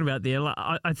what we're talking about there,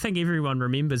 I think everyone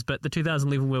remembers, but the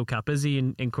 2011 World Cup, Izzy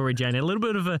and Corey Jane had a little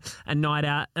bit of a night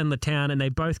out in the town, and they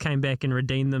both came back and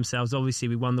redeemed themselves. Obviously,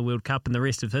 we won the World Cup and the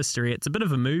rest of history. It's a bit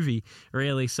of a movie,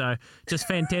 really. So, just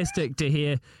fantastic to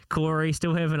hear Corey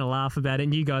still having a laugh about it,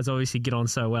 and you guys obviously get on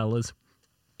so well, Liz.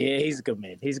 Yeah, he's a good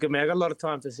man. I got a lot of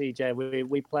time for CJ.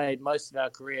 We played most of our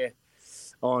career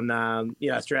on,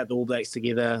 throughout the All Blacks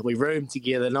together. We roomed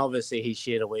together, and obviously he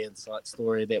shared a wee inside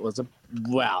story that was it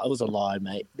was a lie,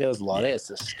 mate. That was a lie. That's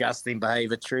disgusting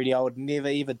behaviour, Trudy. I would never,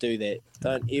 ever do that.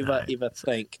 Don't ever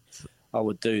think I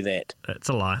would do that. It's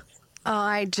a lie.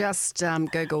 I just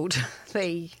Googled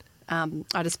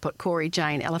I just put Corey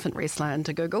Jane elephant wrestler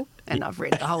into Google and I've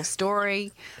read the whole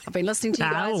story. I've been listening to you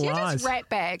guys. You're just rat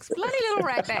bags, bloody little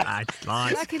rat bags.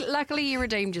 Luckily you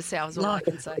redeemed yourselves, all I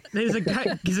can say. There's a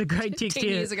great text 10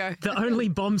 here. years ago. The only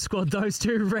bomb squad those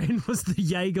two ran was the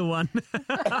Jaeger one.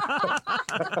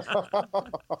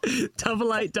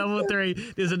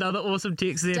 8833. There's another awesome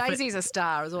text there. Daisy's a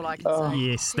star is all I can say.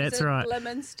 Yes, that's She's right. A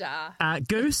blimmin' star.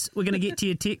 Goose, we're going to get to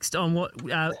your text on what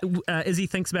Izzy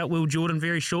thinks about Will Jordan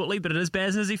very shortly, but it is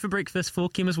Baz and Izzy for breakfast for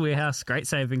Chemist Warehouse. Great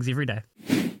savings every day.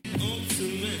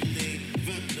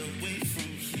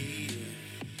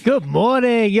 Good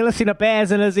morning. You're listening to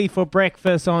Baz and Izzy for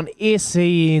breakfast on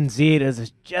SENZ.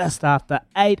 It's just after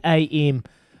 8 a.m.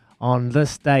 on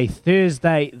this day,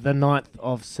 Thursday, the 9th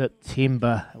of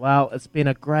September. Well, it's been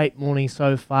a great morning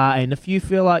so far, and if you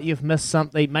feel like you've missed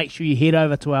something, make sure you head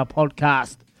over to our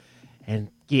podcast and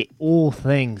get all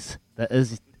things that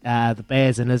is the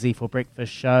Baz and Izzy for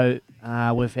breakfast show.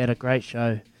 We've had a great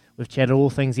show. We've chatted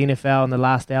all things NFL in the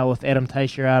last hour with Adam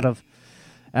Teicher out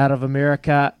of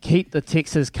America. Keep the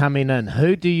texts coming in.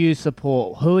 Who do you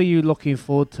support? Who are you looking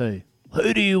forward to?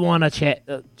 Who do you want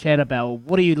to chat about?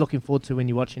 What are you looking forward to when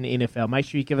you're watching the NFL? Make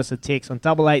sure you give us a text on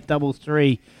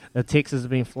 8833. The texts have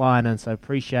been flying in, so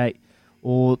appreciate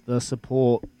all the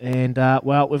support. And,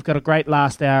 we've got a great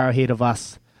last hour ahead of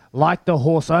us. Like the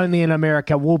horse only in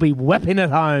America, we'll be whipping it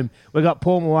home. We've got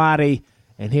Paul Moati,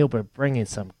 and he'll be bringing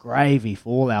some gravy for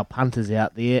all our punters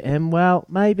out there. And,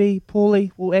 maybe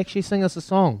Paulie will actually sing us a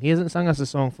song. He hasn't sung us a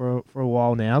song for a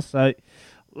while now, so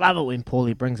love it when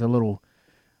Paulie brings a little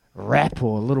rap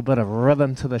or a little bit of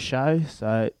rhythm to the show.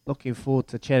 So looking forward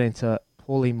to chatting to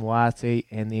Paulie Moati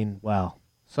and then,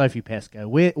 Sophie Pascoe.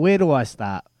 Where do I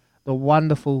start? The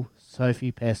wonderful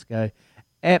Sophie Pascoe.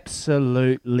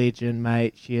 Absolute legend,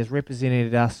 mate. She has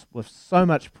represented us with so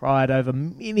much pride over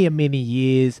many, many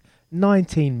years.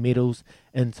 19 medals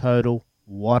in total.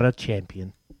 What a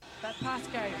champion. But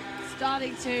Pascoe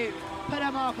starting to put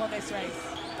a mark on this race.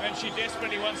 And she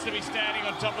desperately wants to be standing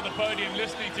on top of the podium,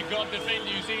 listening to God Defend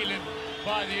New Zealand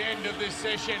by the end of this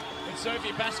session. And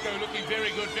Sophie Pascoe looking very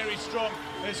good, very strong.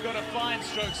 Has got a fine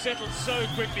stroke, settled so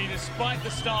quickly despite the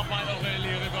start line of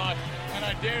earlier regard. And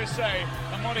I dare say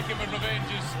a modicum of revenge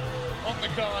is on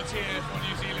the cards here for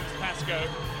New Zealand's Pascoe.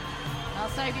 Now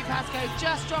Sophie Pascoe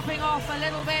just dropping off a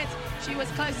little bit. She was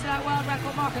close to that world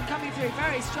record mark and coming through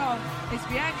very strong. It's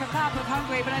Bianca Papp of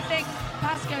Hungary, but I think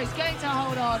Pascoe is going to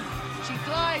hold on. She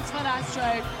glides for that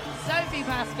stroke. Sophie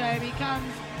Pascoe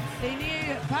becomes the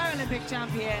new Paralympic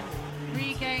champion.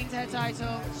 regained her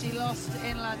title. She lost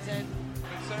in London.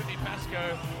 But Sophie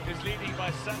Pascoe is leading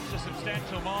by such a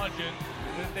substantial margin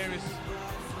that there is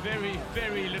very,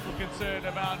 very little concern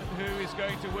about who is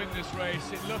going to win this race.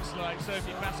 It looks like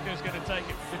Sophie Pascoe is going to take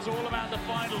it. It's all about the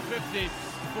final 50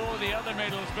 for the other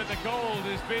medals, but the gold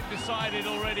has been decided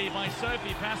already by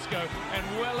Sophie Pascoe, and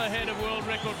well ahead of world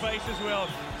record pace as well.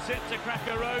 Set to crack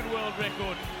her own world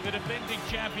record, the defending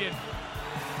champion.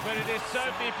 But it is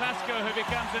Sophie Pascoe who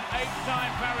becomes an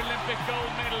 8-time Paralympic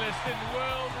gold medalist in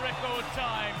world record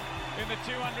time in the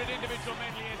 200 individual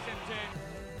medley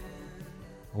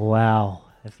SM10. Wow.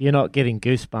 If you're not getting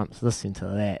goosebumps listening to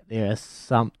that, there is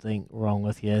something wrong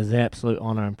with you. It's an absolute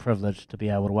honour and privilege to be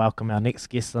able to welcome our next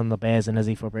guest on the Baz and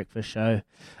Izzy for Breakfast show.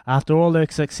 After all their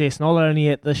success, not only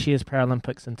at this year's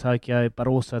Paralympics in Tokyo, but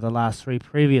also the last 3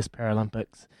 previous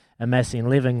Paralympics, amassing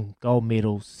 11 gold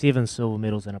medals, 7 silver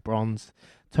medals and a bronze,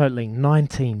 totaling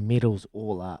 19 medals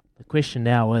all up. The question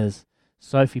now is,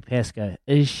 Sophie Pascoe,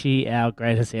 is she our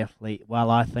greatest athlete?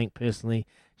 Well, I think personally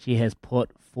she has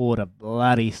put forward a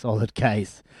bloody solid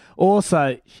case.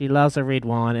 Also, she loves a red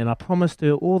wine, and I promised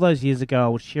her all those years ago I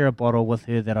would share a bottle with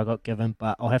her that I got given,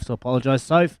 but I'll have to apologise.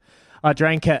 Soph, I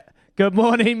drank it. Good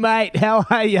morning, mate. How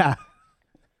are you?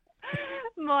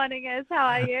 Morning, Ez. How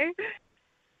are you?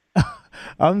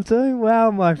 I'm doing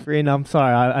well, my friend. I'm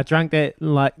sorry. I drank that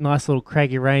nice little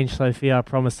Craggy Range, Sophia. I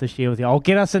promised to share with you. I'll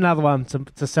get us another one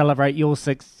to celebrate your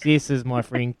successes, my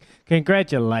friend.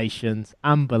 Congratulations.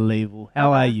 Unbelievable.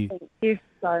 How are you? Thank you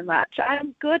so much.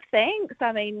 I'm good, thanks.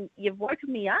 I mean, you've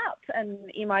woken me up in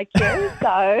MIQ,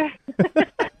 so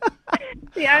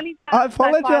the only I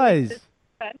apologise.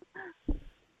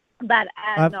 But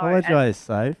I apologise,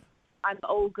 Soph. I'm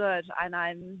all good,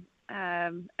 and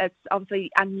it's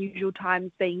obviously unusual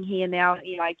times being here now at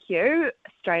MIQ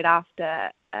straight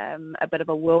after a bit of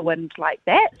a whirlwind like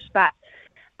that, but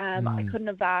I couldn't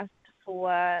have asked for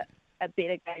a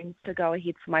better game to go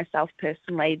ahead for myself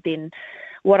personally than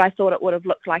what I thought it would have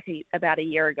looked like about a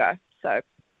year ago. So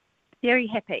very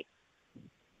happy.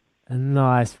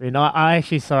 Nice, friend. I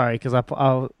actually, sorry, because I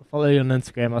followed you on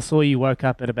Instagram. I saw you woke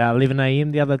up at about 11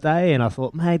 a.m. the other day, and I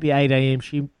thought maybe 8 a.m.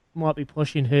 she might be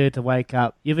pushing her to wake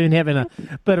up. You've been having a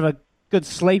bit of a good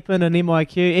sleep in an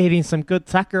MIQ, eating some good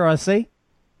tucker, I see.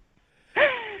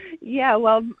 Yeah,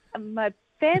 well, my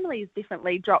family's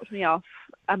definitely dropped me off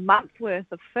a month's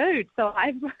worth of food, so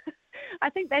I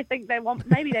think they want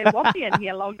me in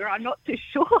here longer. I'm not too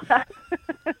sure.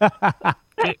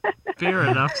 Fair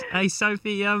enough. Hey,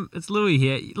 Sophie, it's Louis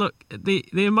here. Look, the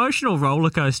emotional roller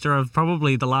coaster of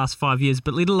probably the last 5 years,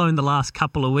 but let alone the last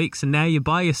couple of weeks, and now you're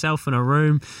by yourself in a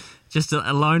room, just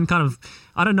alone, kind of,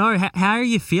 I don't know, how are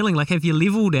you feeling? Like, have you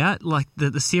leveled out, like, the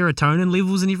serotonin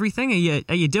levels and everything?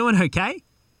 Are you doing okay?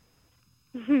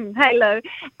 Hello.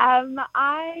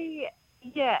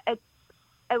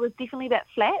 It was definitely a bit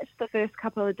flat the first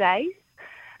couple of days,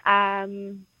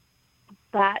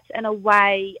 but in a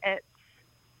way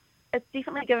it's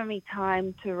definitely given me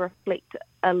time to reflect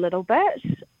a little bit,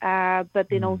 but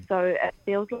then also it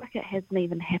feels like it hasn't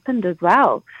even happened as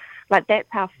well. Like, that's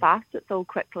how fast it's all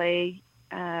quickly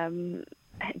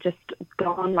just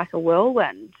gone like a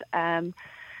whirlwind.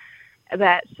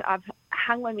 But I've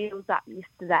hung my medals up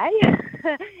yesterday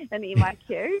in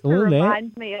MIQ to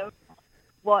remind me of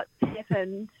what's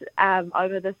happened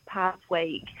over this past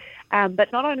week.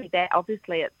 But not only that,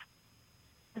 obviously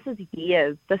this is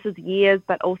years,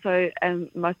 but also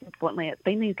most importantly, it's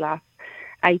been these last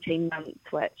 18 months,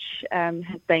 which has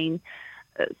been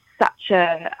such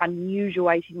a unusual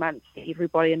 18 months for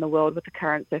everybody in the world with the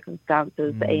current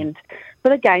circumstances, and for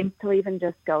the games to even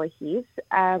just go ahead.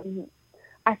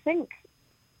 I think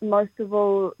most of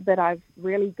all that I've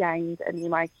really gained in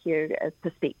MIQ is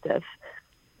perspective.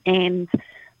 And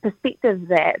perspective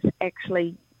that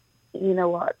actually, you know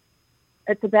what,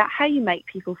 it's about how you make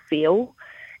people feel.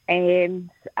 And,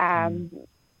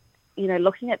 you know,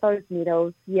 looking at those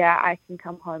medals, yeah, I can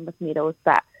come home with medals,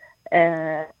 but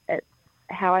it's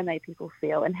how I make people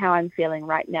feel and how I'm feeling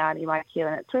right now in MIQ.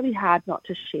 And it's really hard not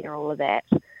to share all of that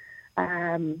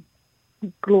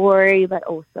glory, but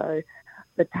also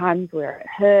the times where it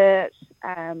hurt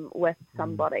with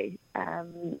somebody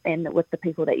and with the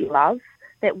people that you love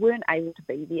that weren't able to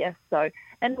be there. So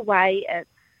in a way,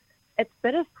 it's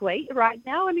bittersweet right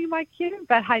now in MIQ,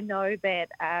 but I know that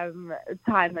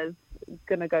time is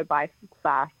going to go by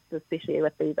fast, especially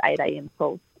with these 8 a.m.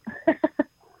 calls.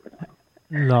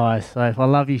 Nice, Soph. I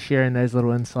love you sharing those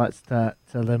little insights to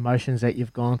the emotions that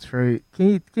you've gone through.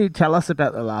 Can you tell us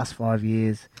about the last 5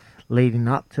 years leading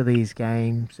up to these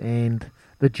games and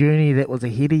the journey that was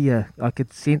ahead of you? I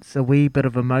could sense a wee bit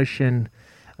of emotion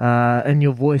in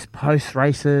your voice post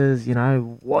races, you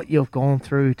know, what you've gone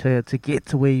through to get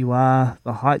to where you are,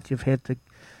 the heights you've had to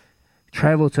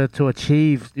travel to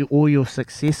achieve all your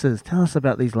successes. Tell us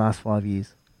about these last 5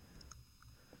 years.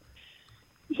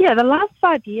 Yeah, the last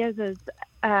 5 years is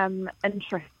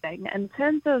interesting in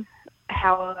terms of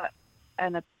how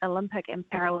an Olympic and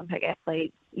Paralympic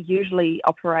athlete usually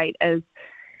operate. Is,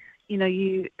 you know,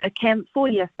 a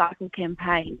 4-year cycle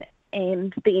campaign,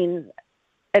 and then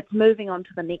it's moving on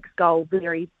to the next goal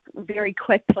very, very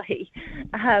quickly.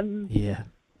 Yeah.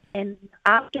 And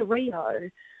after Rio,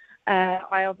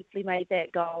 I obviously made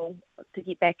that goal to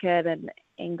get back in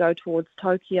and go towards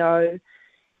Tokyo.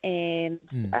 And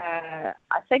I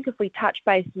think if we touch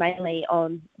base mainly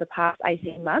on the past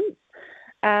 18 months,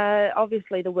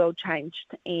 obviously the world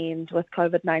changed, and with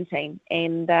COVID-19,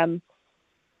 and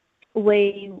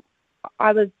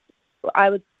I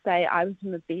would say I was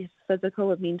in the best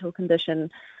physical and mental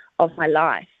condition of my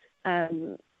life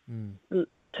 2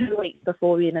 weeks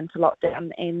before we went into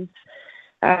lockdown, and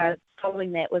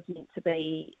following that was meant to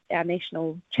be our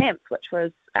national champs, which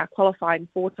was our qualifying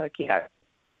for Tokyo.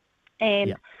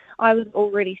 And I was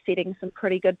already setting some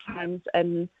pretty good times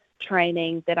in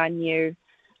training that I knew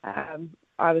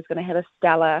I was going to have a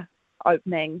stellar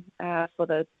opening for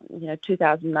the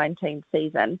 2019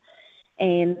 season.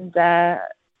 And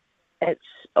it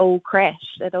all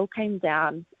crashed. It all came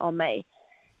down on me.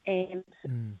 And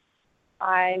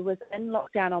I was in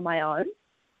lockdown on my own.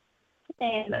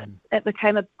 And it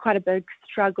became quite a big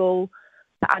struggle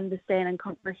to understand and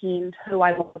comprehend who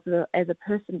I was as a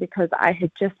person, because I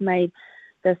had just made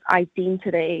this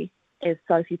identity as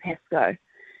Sophie Pascoe,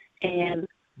 and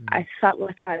I felt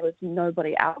like I was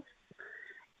nobody else.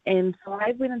 And so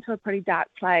I went into a pretty dark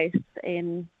place,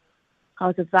 and I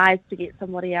was advised to get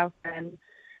somebody else in.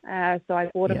 So I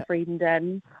brought a friend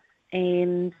in,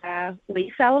 and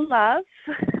we fell in love.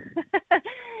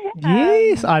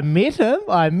 Yes, I met him.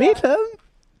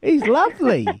 He's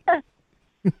lovely.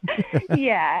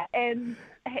 Yeah, and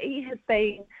he has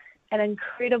been an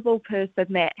incredible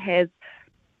person that has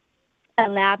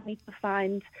allowed me to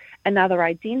find another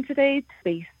identity, to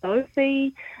be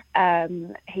Sophie.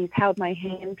 He's held my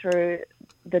hand through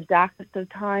the darkest of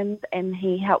times, and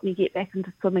he helped me get back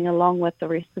into swimming along with the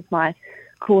rest of my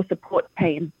core support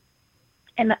team.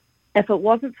 And if it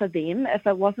wasn't for them, if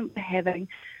it wasn't for having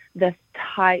this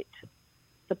tight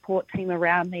support team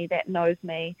around me that knows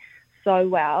me so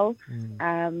well,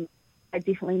 I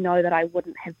definitely know that I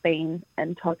wouldn't have been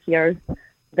in Tokyo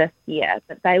this year.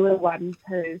 But they were the ones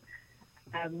who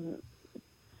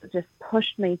just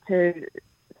pushed me to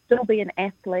still be an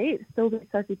athlete, still be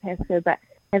Sophie Pascoe, but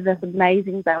have this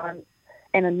amazing balance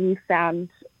and a newfound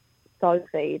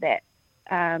Sophie that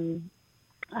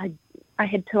I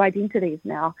had two identities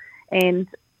now. And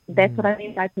that's what I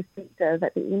mean by perspective.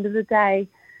 At the end of the day,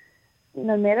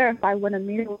 no matter if I win a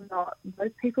medal or not,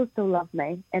 those people still love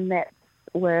me, and that's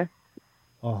worth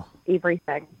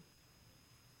everything.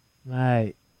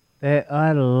 Mate,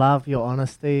 I love your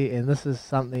honesty, and this is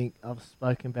something I've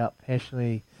spoken about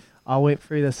passionately. I went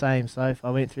through the same, Soph.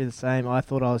 I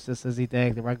thought I was just Izzy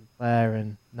Dag, the rugby player,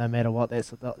 and no matter what,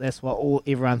 that's what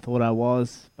everyone thought I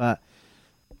was. But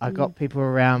I got people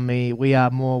around me. We are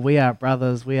more. We are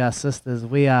brothers. We are sisters.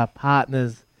 We are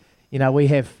partners. You know, we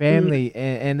have family,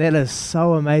 and that is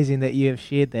so amazing that you have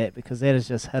shared that, because that has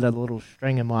just hit a little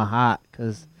string in my heart,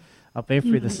 because I've been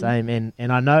through the same, and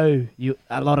I know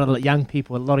a lot of young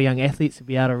people, a lot of young athletes will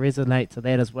be able to resonate to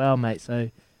that as well, mate.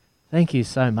 So thank you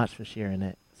so much for sharing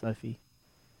that, Sophie.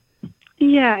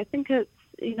 Yeah, I think it's,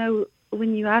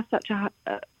 when you are such an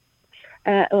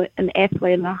athlete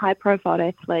and a high-profile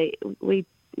athlete, we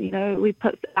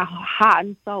put our heart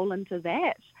and soul into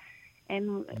that.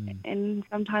 And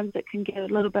sometimes it can get a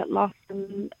little bit lost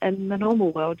in the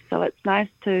normal world. So it's nice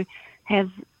to have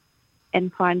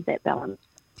and find that balance.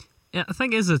 Yeah, I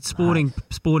think as a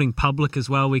sporting public as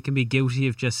well, we can be guilty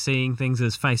of just seeing things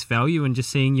as face value and just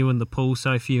seeing you in the pool,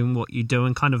 Sophie, and what you do,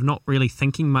 and kind of not really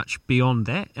thinking much beyond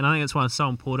that. And I think that's why it's so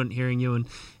important hearing you and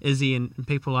Izzy and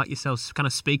people like yourselves kind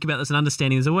of speak about this and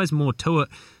understanding there's always more to it.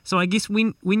 So I guess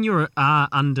when you're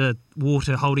under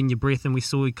water holding your breath, and we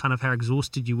saw kind of how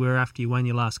exhausted you were after you won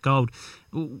your last gold,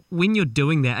 when you're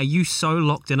doing that, are you so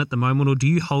locked in at the moment, or do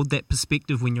you hold that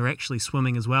perspective when you're actually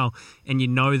swimming as well, and you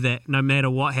know that no matter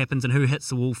what happens and who hits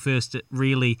the wall first,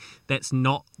 that's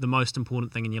not the most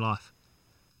important thing in your life?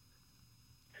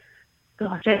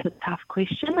 Gosh, that's a tough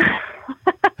question.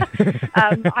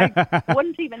 I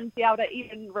wouldn't even be able to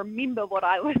even remember what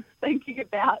I was thinking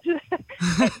about at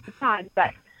the time,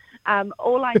 but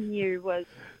all I knew was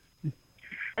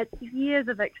it's years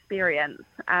of experience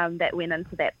that went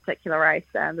into that particular race,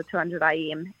 the 200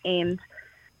 AM, and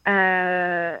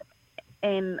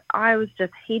I was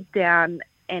just head down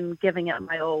and giving it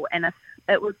my all. And if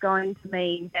it was going to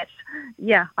mean that,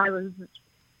 I was,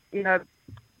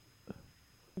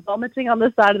 vomiting on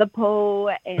the side of the pool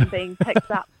and being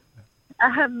picked up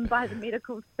by the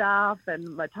medical staff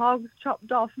and my togs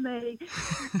chopped off me,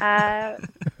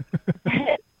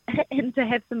 and to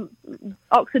have some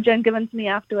oxygen given to me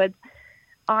afterwards,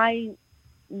 I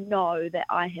know that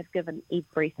I have given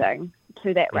everything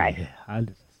to that race.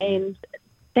 And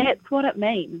that's what it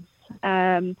means,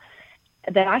 that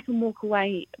I can walk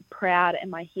away proud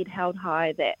and my head held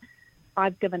high that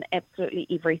I've given absolutely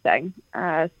everything.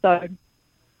 So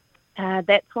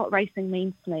that's what racing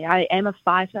means to me. I am a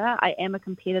fighter. I am a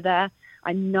competitor.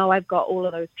 I know I've got all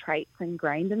of those traits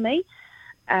ingrained in me.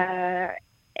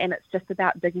 And it's just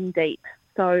about digging deep.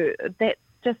 So that's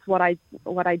just what I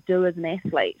do as an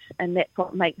athlete, and that's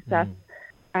what makes us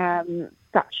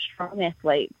such strong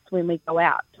athletes when we go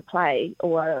out to play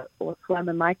or swim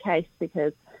in my case,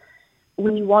 because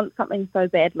when you want something so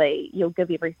badly, you'll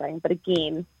give everything. But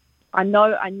again, I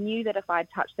knew that if I'd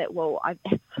touched that wall, I've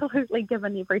absolutely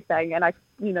given everything, and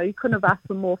you couldn't have asked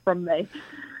for more from me.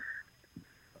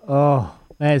 Oh,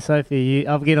 man, Sophie,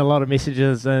 I'm getting a lot of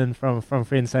messages in from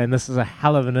friends saying this is a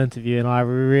hell of an interview, and I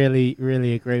really,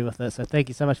 really agree with it. So thank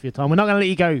you so much for your time. We're not going to let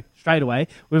you go straight away.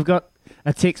 We've got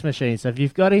a text machine. So if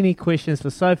you've got any questions for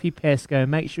Sophie Pascoe,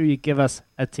 make sure you give us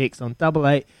a text on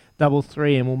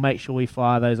 8833, and we'll make sure we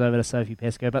fire those over to Sophie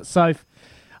Pascoe. But Soph,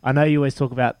 I know you always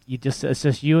talk about it's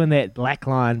just you and that black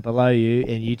line below you,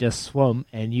 and you just swim,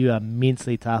 and you are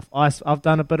immensely tough. I've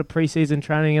done a bit of pre-season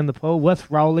training in the pool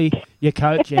with Rowley, your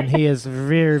coach, and he is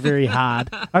very, very hard.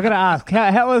 I got to ask,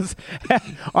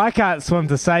 I can't swim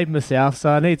to save myself, so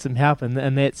I need some help in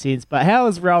that sense. But how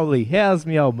is Rowley? How's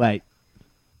me old mate?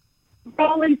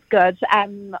 Rowley's good.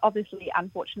 Obviously,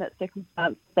 unfortunate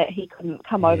circumstance that he couldn't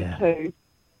come over to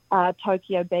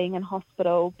Tokyo, being in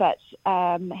hospital, but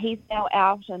he's now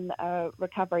out in a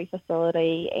recovery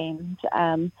facility,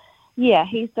 and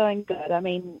he's doing good. I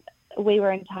mean, we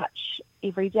were in touch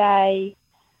every day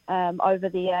over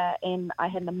there, and I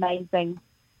had an amazing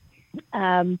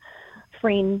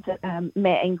friend,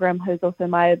 Matt Ingram, who's also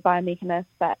my biomechanist,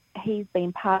 but he's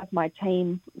been part of my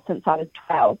team since I was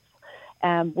 12,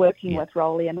 working with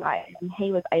Rowley and I, and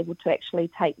he was able to actually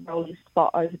take Rowley's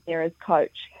spot over there as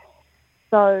coach.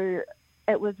 So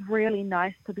it was really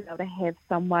nice to be able to have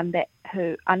someone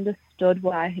who understood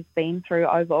what I have been through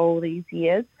over all these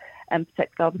years, and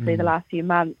particularly obviously the last few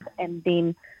months, and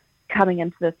then coming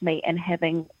into this meet and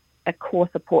having a core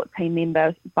support team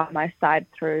member by my side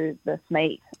through this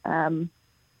meet. So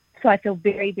I feel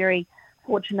very, very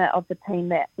fortunate of the team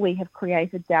that we have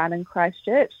created down in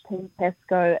Christchurch. Team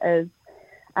Pascoe is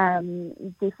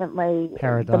definitely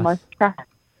Paradise. The most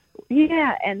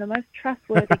and the most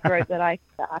trustworthy group that I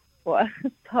could ask for.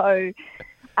 So,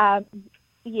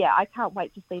 I can't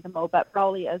wait to see them all, but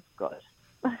Rowley is good.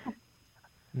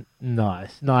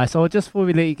 Nice. Oh, just before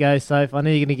we let you go, Soph, I know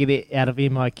you're going to get out of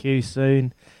MIQ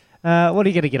soon. What are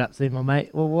you going to get up to, my mate?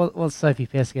 Well, what's Sophie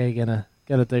Pascoe going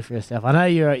to do for yourself? I know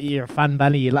you're a fun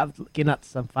bunny. You love getting up to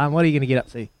some fun. What are you going to get up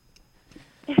to?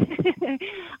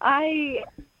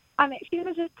 I'm actually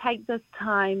going to just take this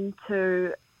time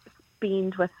to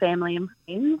spend with family and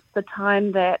friends, the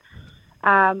time that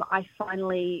I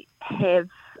finally have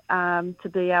to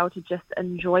be able to just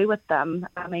enjoy with them.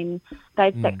 I mean,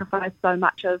 they've sacrificed so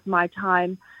much of my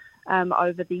time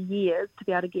over the years to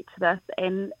be able to get to this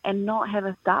and not have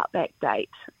a start back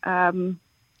date. I'm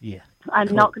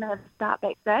not going to have a start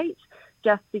back date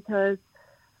just because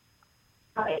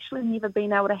I've actually never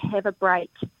been able to have a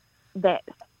break that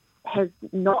has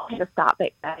not had a start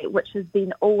back date, which has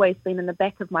always been in the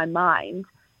back of my mind,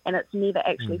 and it's never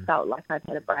actually felt like I've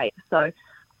had a break. So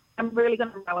I'm really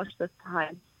going to relish this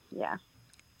time. Yeah.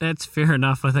 That's fair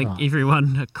enough. I think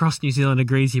everyone across New Zealand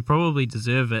agrees you probably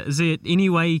deserve it. Is there any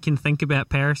way you can think about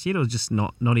Paris yet, or just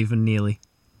not even nearly?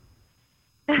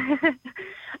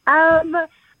 At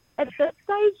this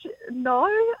stage, no.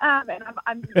 And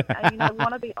I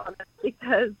want to be honest,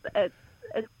 because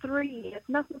it's 3 years,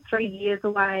 nothing 3 years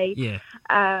away.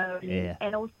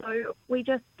 And also we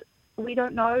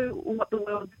don't know what the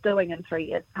world's doing in 3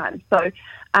 years' time. So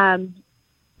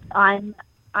I'm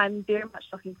very much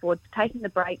looking forward to taking the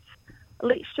break.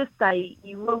 Let's just say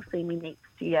you will see me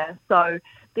next year. So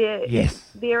there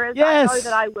is. I know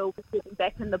that I will be getting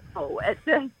back in the pool.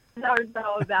 don't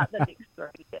know about the next 3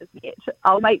 years yet.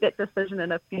 I'll make that decision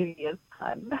in a few years'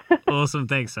 time. Awesome.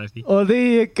 Thanks, Sophie. Well, there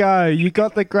you go. You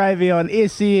got the gravy on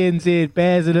SENZ,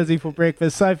 Baz and Izzy for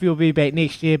breakfast. Sophie will be back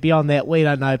next year. Beyond that, we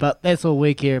don't know, but that's all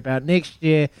we care about next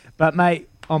year. But, mate,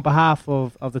 on behalf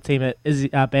of the team at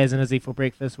Baz and Izzy for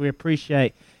breakfast, we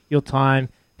appreciate your time.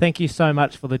 Thank you so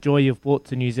much for the joy you've brought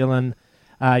to New Zealand.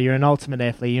 You're an ultimate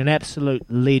athlete. You're an absolute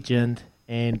legend.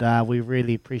 And we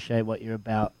really appreciate what you're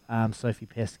about, Sophie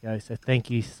Pascoe. So thank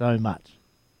you so much.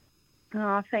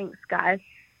 Oh, thanks, guys.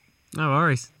 No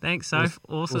worries. Thanks, Soph.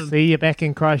 Awesome. We'll see you back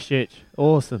in Christchurch.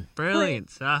 Awesome. Brilliant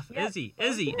stuff. Yep.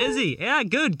 Izzy. Yeah,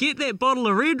 good. Get that bottle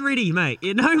of red ready, mate.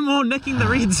 You're no more nicking the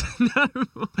reds. No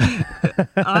more.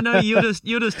 I know you're just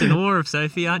in awe of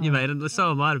Sophie, aren't you, mate? And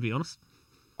so am I, to be honest.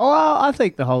 Oh, I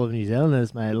think the whole of New Zealand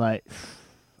is, mate. Like,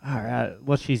 all right,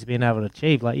 what she's been able to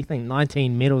achieve. Like, you think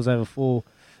 19 medals over 4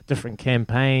 different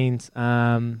campaigns.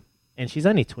 And she's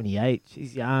only 28.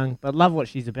 She's young, but love what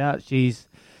she's about. She's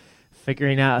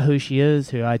figuring out who she is,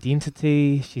 her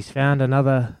identity. She's found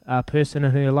another person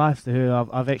in her life who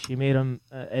I've actually met him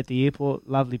at the airport.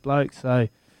 Lovely bloke. So,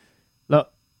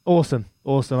 look, awesome.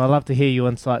 I'd love to hear your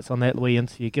insights on that Louis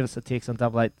interview. Give us a text on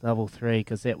 8833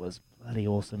 because that was bloody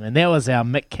awesome. And that was our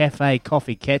McCafe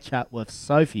coffee catch-up with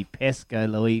Sophie Pascoe,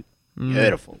 Louis.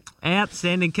 Beautiful.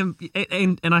 Outstanding.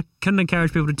 And I couldn't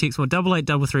encourage people to text more.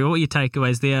 8833. What were your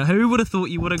takeaways there? Who would have thought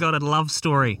you would have got a love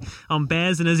story on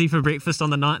Baz and Izzy for breakfast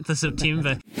on the 9th of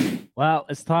September? Well,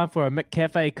 it's time for a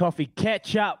McCafe coffee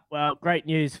catch-up. Well, great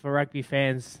news for rugby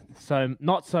fans. So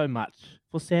not so much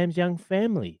for Sam's young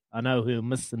family. I know he'll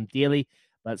miss them dearly,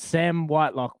 but Sam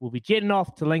Whitelock will be jetting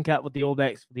off to link up with the All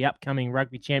Blacks for the upcoming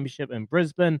Rugby Championship in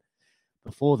Brisbane.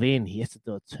 Before then, he has to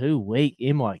do a 2-week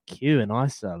MIQ in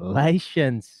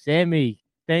isolation. Sammy,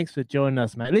 thanks for joining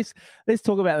us, mate. Let's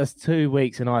talk about this 2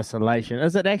 weeks in isolation.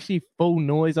 Is it actually full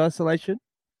noise isolation?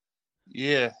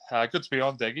 Yeah, good to be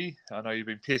on, Daggy. I know you've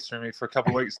been pestering me for a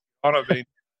couple of weeks. I've been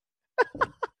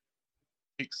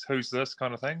who's this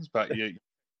kind of things, but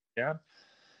yeah.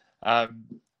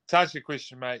 To answer your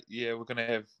question, mate, yeah, we're gonna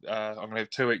have I'm gonna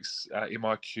have 2 weeks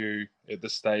MIQ at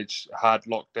this stage, hard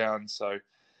lockdown, so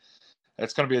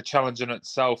it's going to be a challenge in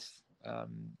itself.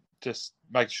 Just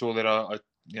make sure that I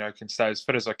can stay as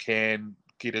fit as I can,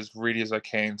 get as ready as I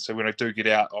can. So when I do get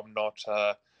out, I'm not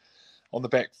on the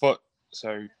back foot.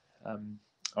 So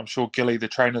I'm sure Gilly, the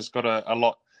trainer's got a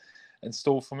lot in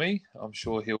store for me. I'm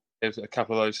sure he'll have a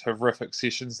couple of those horrific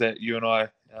sessions that you and I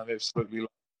absolutely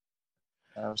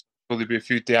love. So there'll be a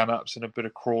few down-ups and a bit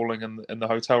of crawling in the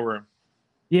hotel room.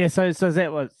 Yeah, so is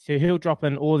that what? So he'll drop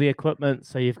in all the equipment,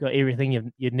 so you've got everything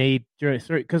you need through.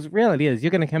 Because the reality is, you're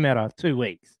going to come out of 2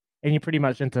 weeks, and you're pretty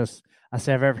much into a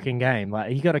South African game.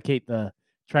 Like, you got to keep the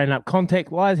training up.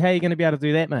 Contact-wise, how are you going to be able to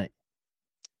do that, mate?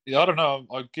 Yeah, I don't know.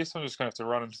 I guess I'm just going to have to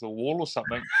run into the wall or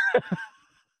something.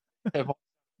 It might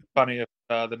be funny if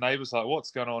the neighbours like,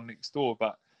 what's going on next door?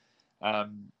 But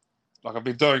I've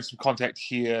been doing some contact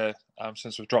here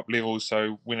since we've dropped levels.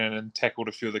 So went in and tackled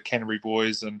a few of the Canterbury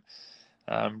boys and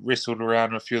wrestled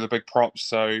around with a few of the big props.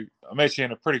 So I'm actually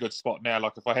in a pretty good spot now.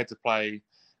 Like, if I had to play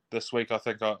this week, I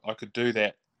think I could do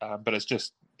that. But it's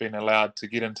just been allowed to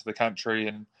get into the country.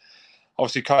 And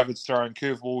obviously COVID's throwing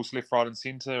curveballs left, right and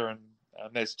centre. And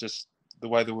that's just the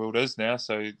way the world is now.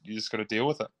 So you just got to deal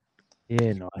with it.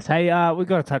 Yeah, nice. Hey, we've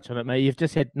got to touch on it, mate. You've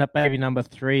just had baby number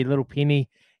 3, little Penny.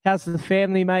 How's the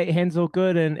family, mate? Hands all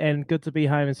good and good to be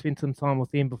home and spend some time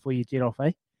with them before you jet off,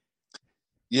 eh?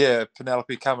 Yeah,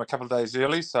 Penelope came a couple of days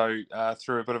early, so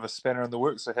threw a bit of a spanner in the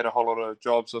works. I had a whole lot of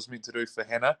jobs I was meant to do for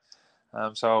Hannah.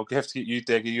 So I'll have to get you,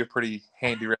 Daggy. You're pretty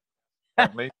handy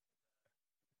around me.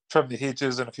 Trim the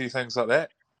hedges and a few things like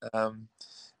that.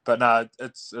 But no,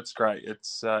 it's great.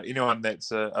 It's anyone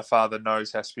that's a father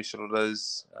knows how special it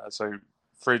is. So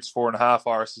Fred's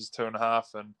 4.5, Iris is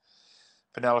 2.5, and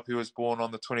Penelope was born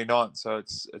on the 29th. So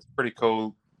it's pretty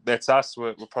cool. That's us.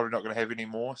 We're probably not going to have any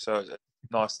more. So it's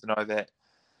nice to know that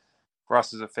for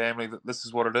us as a family that this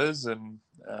is what it is. And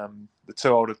the 2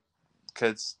 older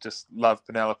kids just love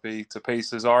Penelope to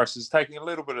pieces. Iris is taking a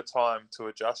little bit of time to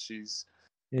adjust. She's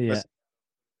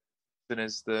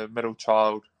as the middle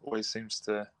child always seems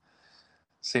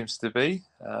to be.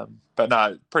 But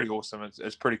no, pretty awesome.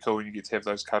 It's pretty cool when you get to have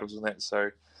those cuddles and that. So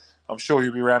I'm sure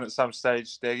you'll be around at some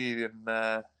stage, Daggy,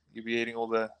 and you'll be eating all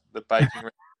the baking,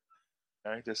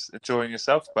 just enjoying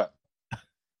yourself. But you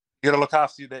got to look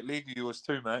after that leg of yours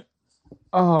too, mate.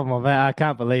 Oh, my man, I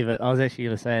can't believe it. I was actually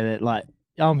going to say that. Like,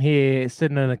 I'm here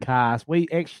sitting in a cast. We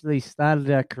actually started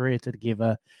our career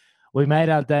together. We made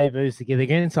our debuts together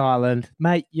against Ireland.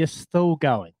 Mate, you're still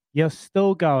going. You're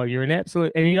still going. You're an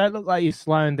absolute... And you don't look like you're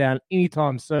slowing down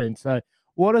anytime soon. So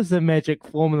what is the magic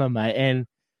formula, mate? And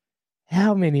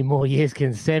how many more years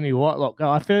can Sammy Whitelock go?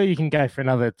 I feel you can go for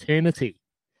another eternity.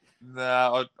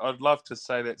 No, I'd love to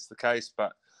say that's the case,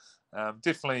 but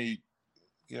definitely,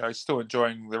 still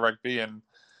enjoying the rugby and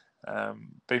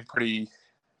been pretty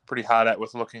hard at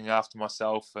with looking after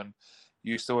myself, and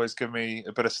used to always give me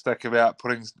a bit of stick about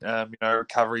putting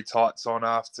recovery tights on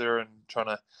after and trying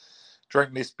to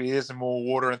drink less beers and more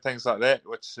water and things like that,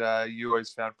 which you always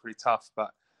found pretty tough.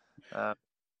 But I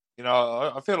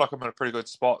feel like I'm in a pretty good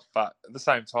spot, but at the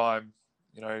same time,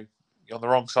 you're on the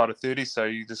wrong side of 30, so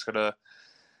you just got to,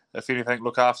 if anything,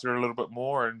 look after it a little bit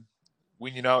more. And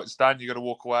when you know it's done, you got to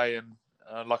walk away. And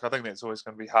I think that's always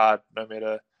going to be hard, no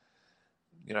matter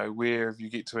where you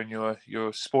get to in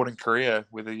your sporting career,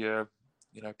 whether you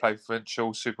play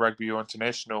provincial, Super Rugby, or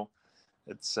international.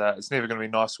 It's never going to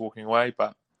be nice walking away,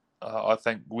 but I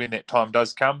think when that time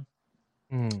does come,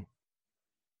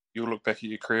 you'll look back at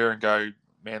your career and go,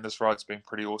 man, this ride's been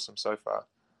pretty awesome so far.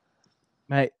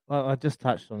 Mate, I just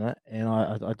touched on it, and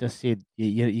I just said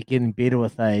you're getting better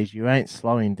with age. You ain't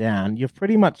slowing down. You've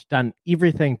pretty much done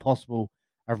everything possible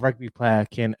a rugby player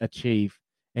can achieve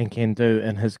and can do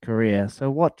in his career. So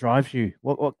what drives you?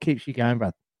 What keeps you going,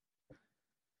 brother?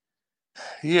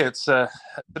 Yeah, it's an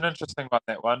interesting one,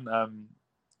 that one.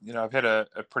 I've had a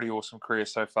pretty awesome career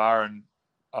so far, and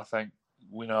I think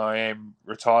when I am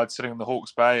retired, sitting in the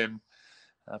Hawke's Bay, and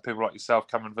people like yourself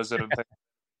come and visit and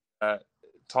think,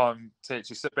 time to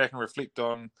actually sit back and reflect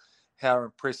on how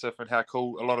impressive and how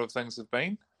cool a lot of things have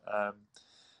been.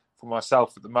 For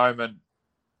myself at the moment,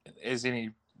 as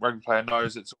any rugby player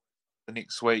knows, it's the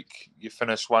next week you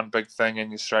finish one big thing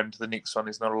and you're straight into the next one.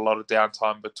 There's not a lot of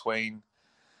downtime between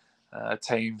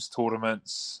teams,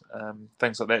 tournaments,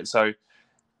 things like that. So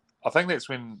I think that's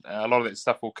when a lot of that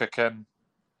stuff will kick in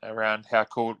around how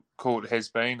cool it has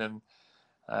been. And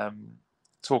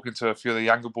talking to a few of the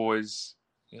younger boys,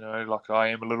 like I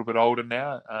am a little bit older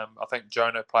now. I think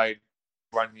Jonah played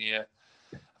 1 year.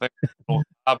 I think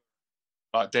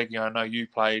like Daggy, I know you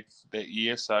played that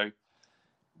year. So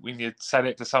when you say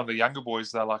that to some of the younger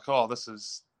boys, they're like, "Oh, this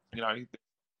is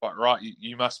quite right.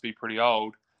 You must be pretty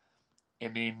old."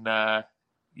 And then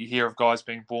you hear of guys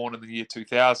being born in the year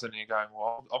 2000, and you're going,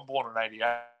 "Well, I'm born in '88.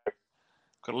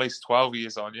 Got at least 12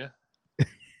 years on you."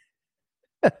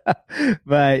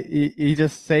 Mate, you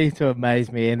just seem to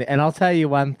amaze me, and I'll tell you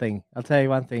one thing.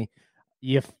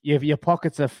 Your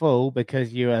pockets are full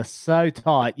because you are so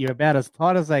tight. You're about as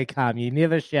tight as they come. You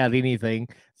never shout anything,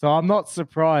 so I'm not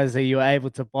surprised that you're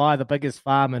able to buy the biggest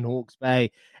farm in Hawke's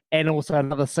Bay and also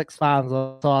another 6 farms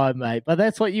on the side, mate. But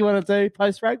that's what you want to do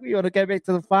post rugby. You want to go back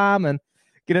to the farm and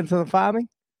get into the farming.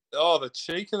 Oh, the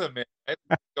cheek of the man!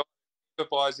 Never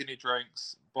buys any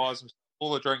drinks, buys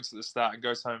all the drinks at the start, and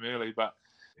goes home early, but.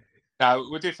 No,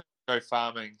 we're definitely go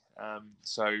farming.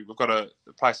 So we've got a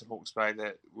place in Hawke's Bay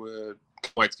that we're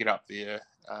can't wait to get up there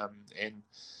and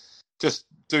just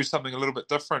do something a little bit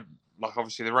different. Like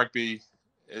obviously the rugby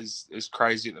is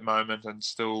crazy at the moment and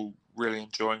still really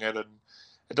enjoying it, and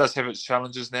it does have its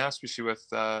challenges now, especially with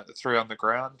 3 on the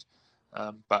ground.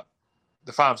 But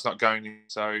the farm's not going in,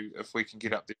 so if we can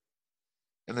get up there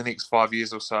in the next 5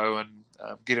 years or so and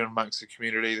get in amongst the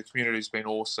community's been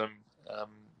awesome.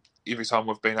 Every time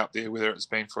we've been up there, whether it's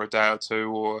been for a day or two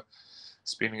or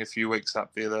spending a few weeks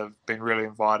up there, they've been really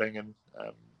inviting and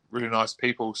really nice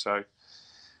people. So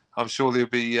I'm sure there'll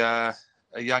be a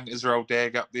young Israel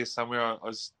Dag up there somewhere. I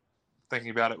was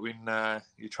thinking about it when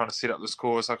you're trying to set up the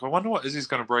score. It's like, I wonder what Izzy's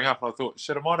going to bring up. And I thought,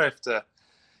 shit, I might have to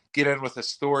get in with a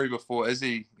story before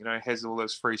Izzy, has all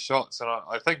those free shots. And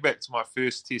I think back to my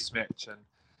first test match, and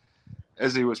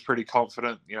Izzy was pretty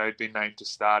confident. He'd been named to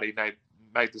start. He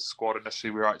made the squad initially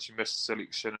where I actually missed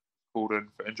selection and called in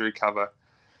for injury cover.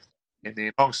 And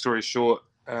then, long story short,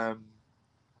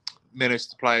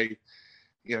 managed to play,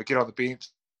 get on the bench.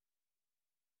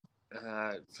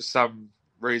 For some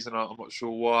reason, I'm not sure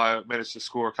why, I managed to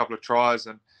score a couple of tries.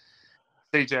 And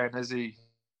CJ and Izzy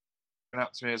went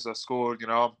up to me as I scored.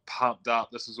 I'm pumped up.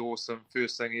 This is awesome.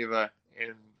 First thing ever.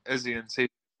 And Izzy and CJ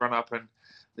run up and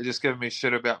they're just giving me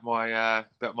shit about my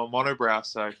monobrow.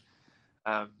 So,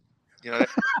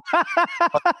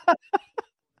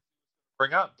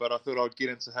 bring up, but I thought I'd get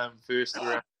into him first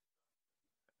around.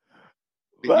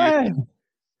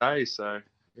 So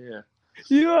yeah,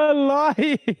 you are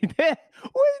lying.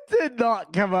 We did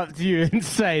not come up to you and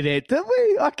say that, did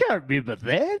we? I can't remember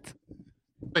that.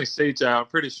 I think CJ, I'm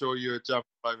pretty sure you were jumping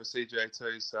over CJ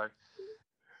too. So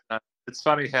it's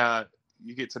funny how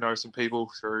you get to know some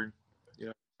people through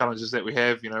challenges that we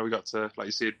have. We got to, like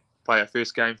you said, play our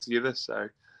first game together. So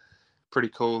pretty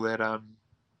cool that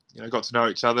got to know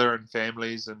each other and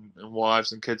families and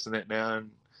wives and kids and that now.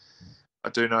 And I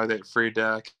do know that Fred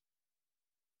at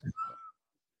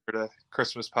a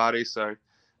Christmas party, so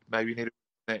maybe you need to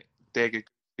that dagger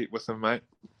with him, mate.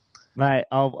 Mate,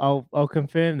 I'll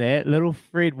confirm that. Little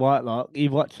Fred Whitelock, you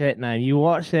watch that name. You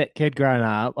watch that kid growing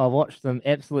up. I watched them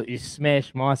absolutely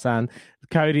smash my son,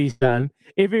 Cody's son,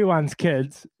 everyone's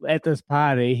kids at this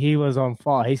party. He was on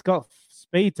fire. He's got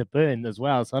speed to burn as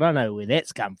well, so I don't know where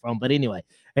that's come from. But anyway,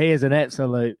 he is an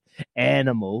absolute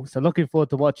animal. So looking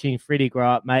forward to watching Freddie grow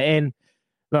up, mate. And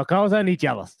look, I was only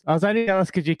jealous.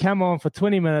 Because you come on for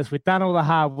 20 minutes, we've done all the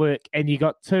hard work, and you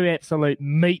got 2 absolute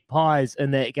meat pies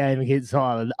in that game against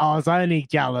Ireland. I was only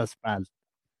jealous, bud.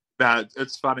 No,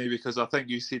 it's funny because I think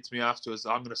you said to me afterwards,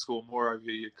 I'm going to score more over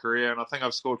your career, and I think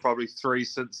I've scored probably 3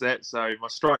 since that, so my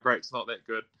strike rate's not that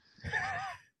good.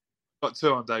 Got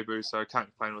 2 on debut, so I can't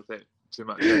complain with that too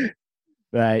much.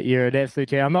 Right, you're an absolute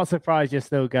champ. I'm not surprised you're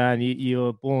still going. You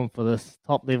were born for this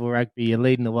top-level rugby. You're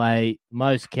leading the way,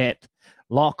 most capped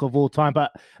lock of all time.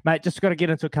 But, mate, just got to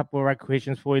get into a couple of rugby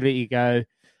questions before we let you go.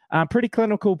 Pretty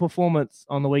clinical performance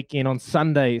on the weekend, on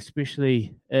Sunday,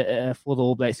 especially for the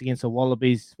All Blacks against the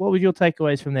Wallabies. What were your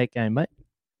takeaways from that game, mate?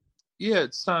 Yeah,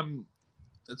 it's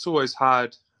always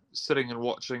hard sitting and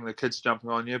watching the kids jumping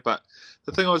on you. But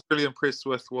the thing I was really impressed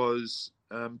with was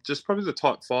just probably the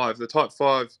type 5. The type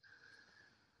 5,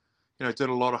 did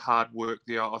a lot of hard work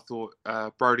there. I thought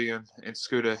Brodie and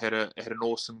Scooter had an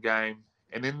awesome game.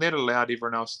 And then that allowed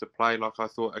everyone else to play. Like I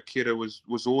thought Akira was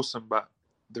awesome, but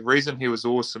the reason he was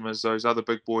awesome is those other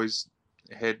big boys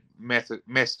had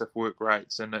massive work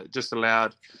rates, and it just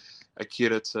allowed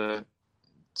Akira to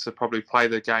probably play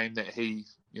the game that he,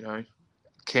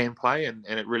 can play, and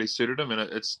it really suited him. And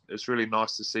it's really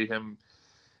nice to see him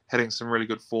hitting some really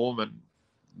good form, and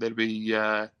that'll be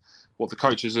what the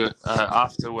coaches are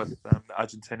after with the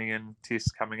Argentinian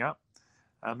test coming up.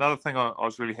 Another thing I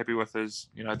was really happy with is,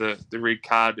 the red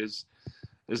card is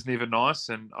never nice,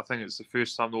 and I think it's the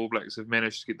first time the All Blacks have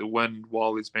managed to get the win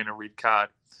while there's been a red card.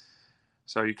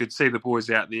 So you could see the boys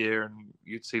out there, and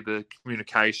you'd see the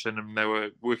communication, and they were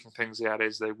working things out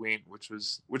as they went, which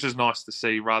is nice to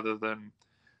see, rather than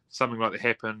something like that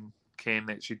happen can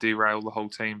actually derail the whole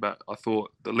team. But I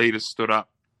thought the leaders stood up,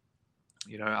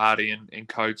 Artie and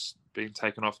Coates being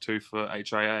taken off too for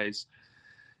HIAs.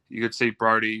 You could see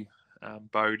Brodie,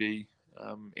 Bodie,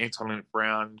 Anton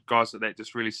Leonard-Brown, guys like that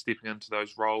just really stepping into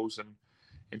those roles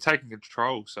and taking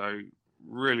control. So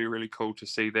really, really cool to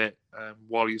see that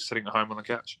while you're sitting at home on the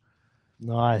couch.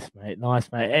 Nice, mate.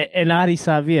 And Artie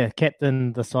Savia,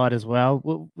 captain the side as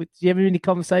well. Did you have any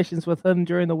conversations with him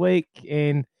during the week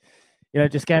and,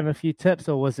 just gave him a few tips,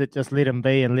 or was it just let him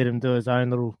be and let him do his own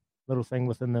little thing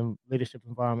within the leadership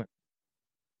environment?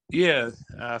 Yeah,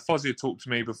 Fozzie talked to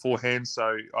me beforehand,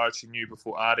 so I actually knew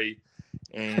before Artie,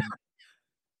 and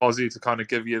Fozzie to kind of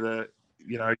give you the,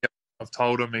 I've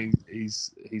told him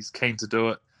he's keen to do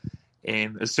it,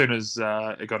 and as soon as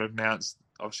it got announced,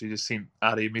 obviously just sent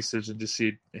Artie a message and just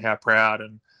said how proud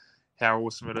and how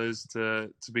awesome it is to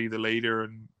be the leader.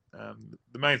 And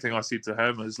the main thing I said to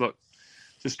him is, look,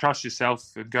 just trust yourself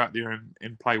and go out there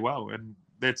and play well, and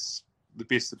that's the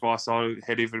best advice I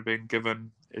had ever been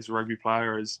given as a rugby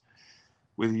player. Is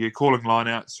whether you're calling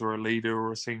lineouts or a leader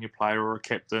or a senior player or a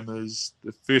captain, is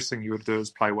the first thing you would do is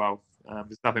play well.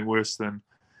 There's nothing worse than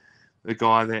the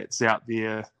guy that's out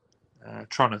there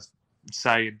trying to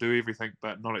say and do everything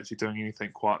but not actually doing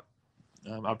anything quite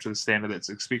up to the standard that's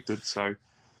expected. So it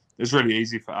was really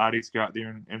easy for Artie to go out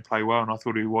there and play well, and I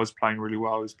thought he was playing really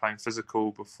well. He was playing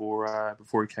physical before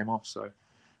he came off, so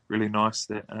really nice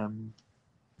that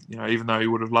even though he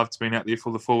would have loved to been out there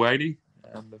for the full 80,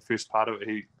 the first part of it,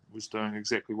 he was doing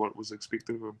exactly what was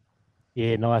expected of him.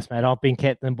 Yeah, nice, mate. I've been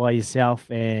captain by yourself,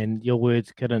 and your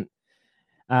words couldn't,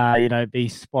 be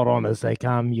spot on as they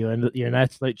come. You're an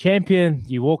absolute champion.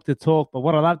 You walk the talk, but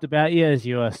what I loved about you is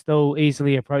you are still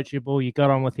easily approachable. You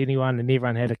got on with anyone, and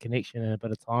everyone had a connection and a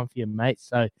bit of time for you, mate.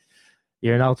 So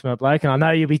you're an ultimate bloke, and I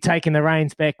know you'll be taking the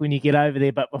reins back when you get over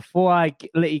there. But before I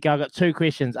let you go, I've got 2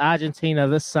 questions. Argentina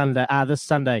this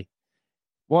Sunday.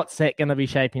 What's that going to be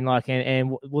shaping like, and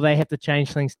will they have to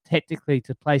change things tactically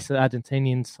to place the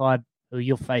Argentinian side who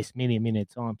you'll face many, many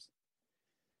times?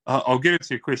 I'll get into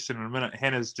your question in a minute.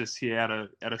 Hannah's just here out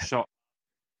of shot.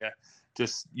 Yeah,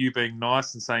 just you being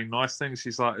nice and saying nice things.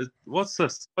 She's like, "What's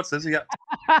this? What's this?" Yeah.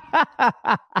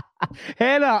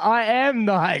 Hannah, I am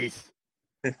nice.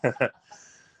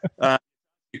 Your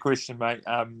question, mate.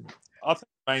 I think the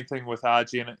main thing with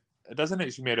Argentina, it doesn't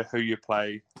actually matter who you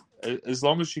play, as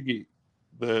long as you get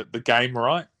the game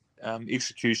right,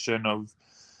 execution of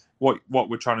what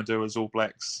we're trying to do as All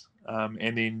Blacks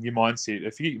and then your mindset.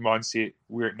 If you get your mindset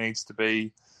where it needs to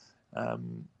be,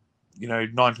 9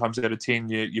 times out of 10,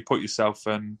 you put yourself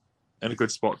in a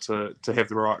good spot to have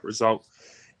the right result.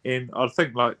 And I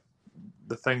think like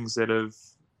the things that have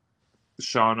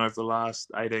shown over the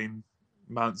last 18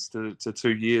 months to 2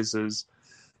 years is,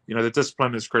 the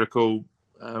discipline is critical.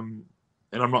 And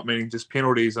I'm not meaning just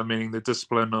penalties. I'm meaning the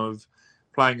discipline of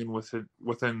playing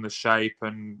within the shape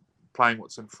and playing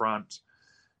what's in front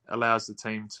allows the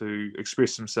team to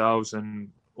express themselves, and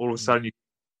all of a sudden you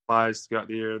get players to go out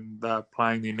there and they're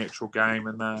playing their natural game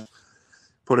and they're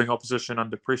putting opposition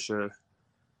under pressure.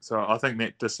 So I think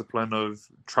that discipline of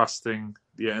trusting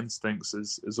their instincts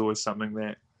is always something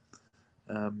that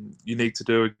you need to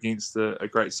do against a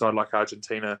great side like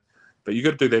Argentina. But you've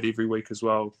got to do that every week as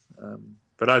well.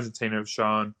 But Argentina have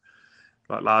shown,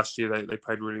 like last year, they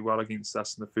played really well against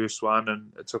us in the first one,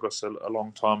 and it took us a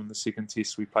long time in the second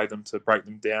test. We played them to break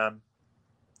them down.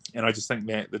 And I just think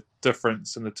that the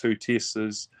difference in the two tests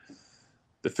is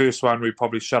the first one, we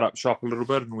probably shut up shop a little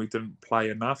bit and we didn't play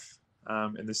enough.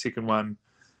 And the second one,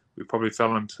 we probably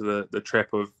fell into the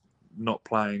trap of not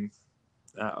playing,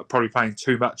 probably playing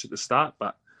too much at the start.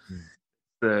 But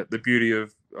the beauty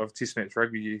of Test match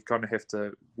rugby, you kind of have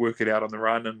to work it out on the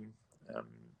run, and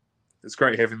it's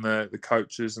great having the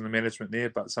coaches and the management there,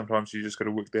 but sometimes you just got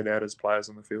to work that out as players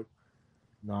on the field.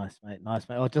 Nice, mate. Nice,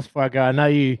 mate. Well, just before I go, I know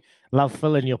you love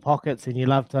filling your pockets and you'd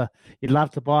love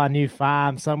to buy a new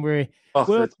farm somewhere.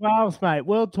 World 12s, mate.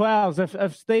 World 12s.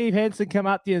 If Steve Hansen come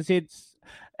up to you and said,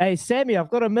 "Hey, Sammy, I've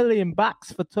got $1 million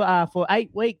for 8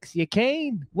 weeks. You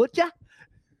keen? Would you?"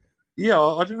 Yeah,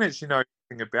 I didn't actually know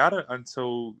anything about it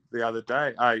until the other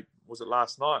day. Was it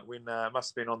last night when it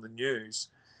must have been on the news?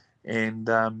 And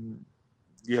I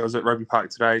was at Rugby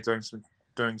Park today doing some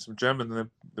gym, and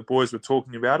the boys were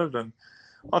talking about it. And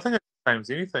I think it's the same as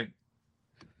anything.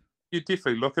 You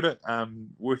definitely look at it,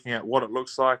 working out what it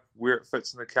looks like, where it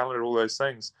fits in the calendar, all those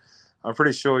things. I'm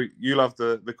pretty sure you love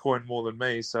the coin more than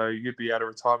me, so you'd be out of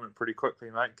retirement pretty quickly,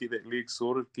 mate. Get that leg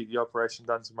sorted, get your operation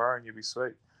done tomorrow, and you'll be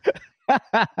sweet.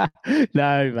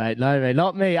 No, mate,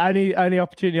 not me. Only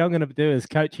opportunity I'm going to do is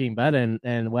coaching, bud,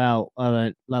 and well, I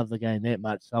don't love the game that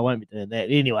much, so I won't be doing that.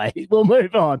 Anyway, we'll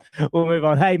move on.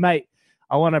 Hey, mate,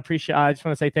 I just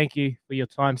want to say thank you for your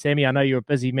time, Sammy. I know you're a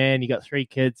busy man. You got 3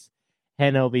 kids.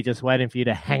 Hannah will be just waiting for you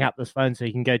to hang up this phone so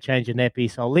you can go change your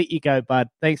nappy. So I'll let you go, bud.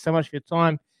 Thanks so much for your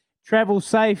time. Travel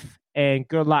safe and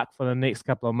good luck for the next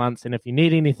couple of months. And if you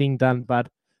need anything done, bud,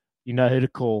 you know who to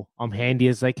call. I'm handy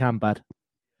as they come, bud.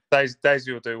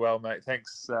 Daisy will do well, mate.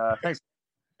 Thanks for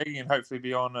being, and hopefully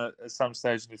be on at some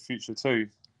stage in the future too.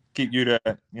 Get you to,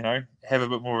 have a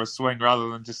bit more of a swing rather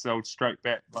than just the old straight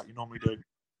bat like you normally do.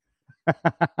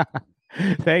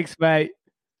 Thanks, mate.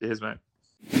 Cheers, mate.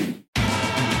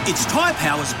 It's Tyre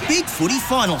Power's Big Footy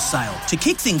Final Sale. To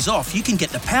kick things off, you can get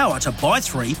the power to buy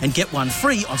 3 and get 1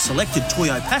 free on selected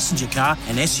Toyo passenger car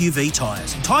and SUV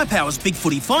tyres. Tyre Power's Big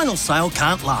Footy Final Sale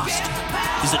can't last.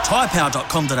 Visit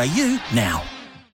tyrepower.com.au now.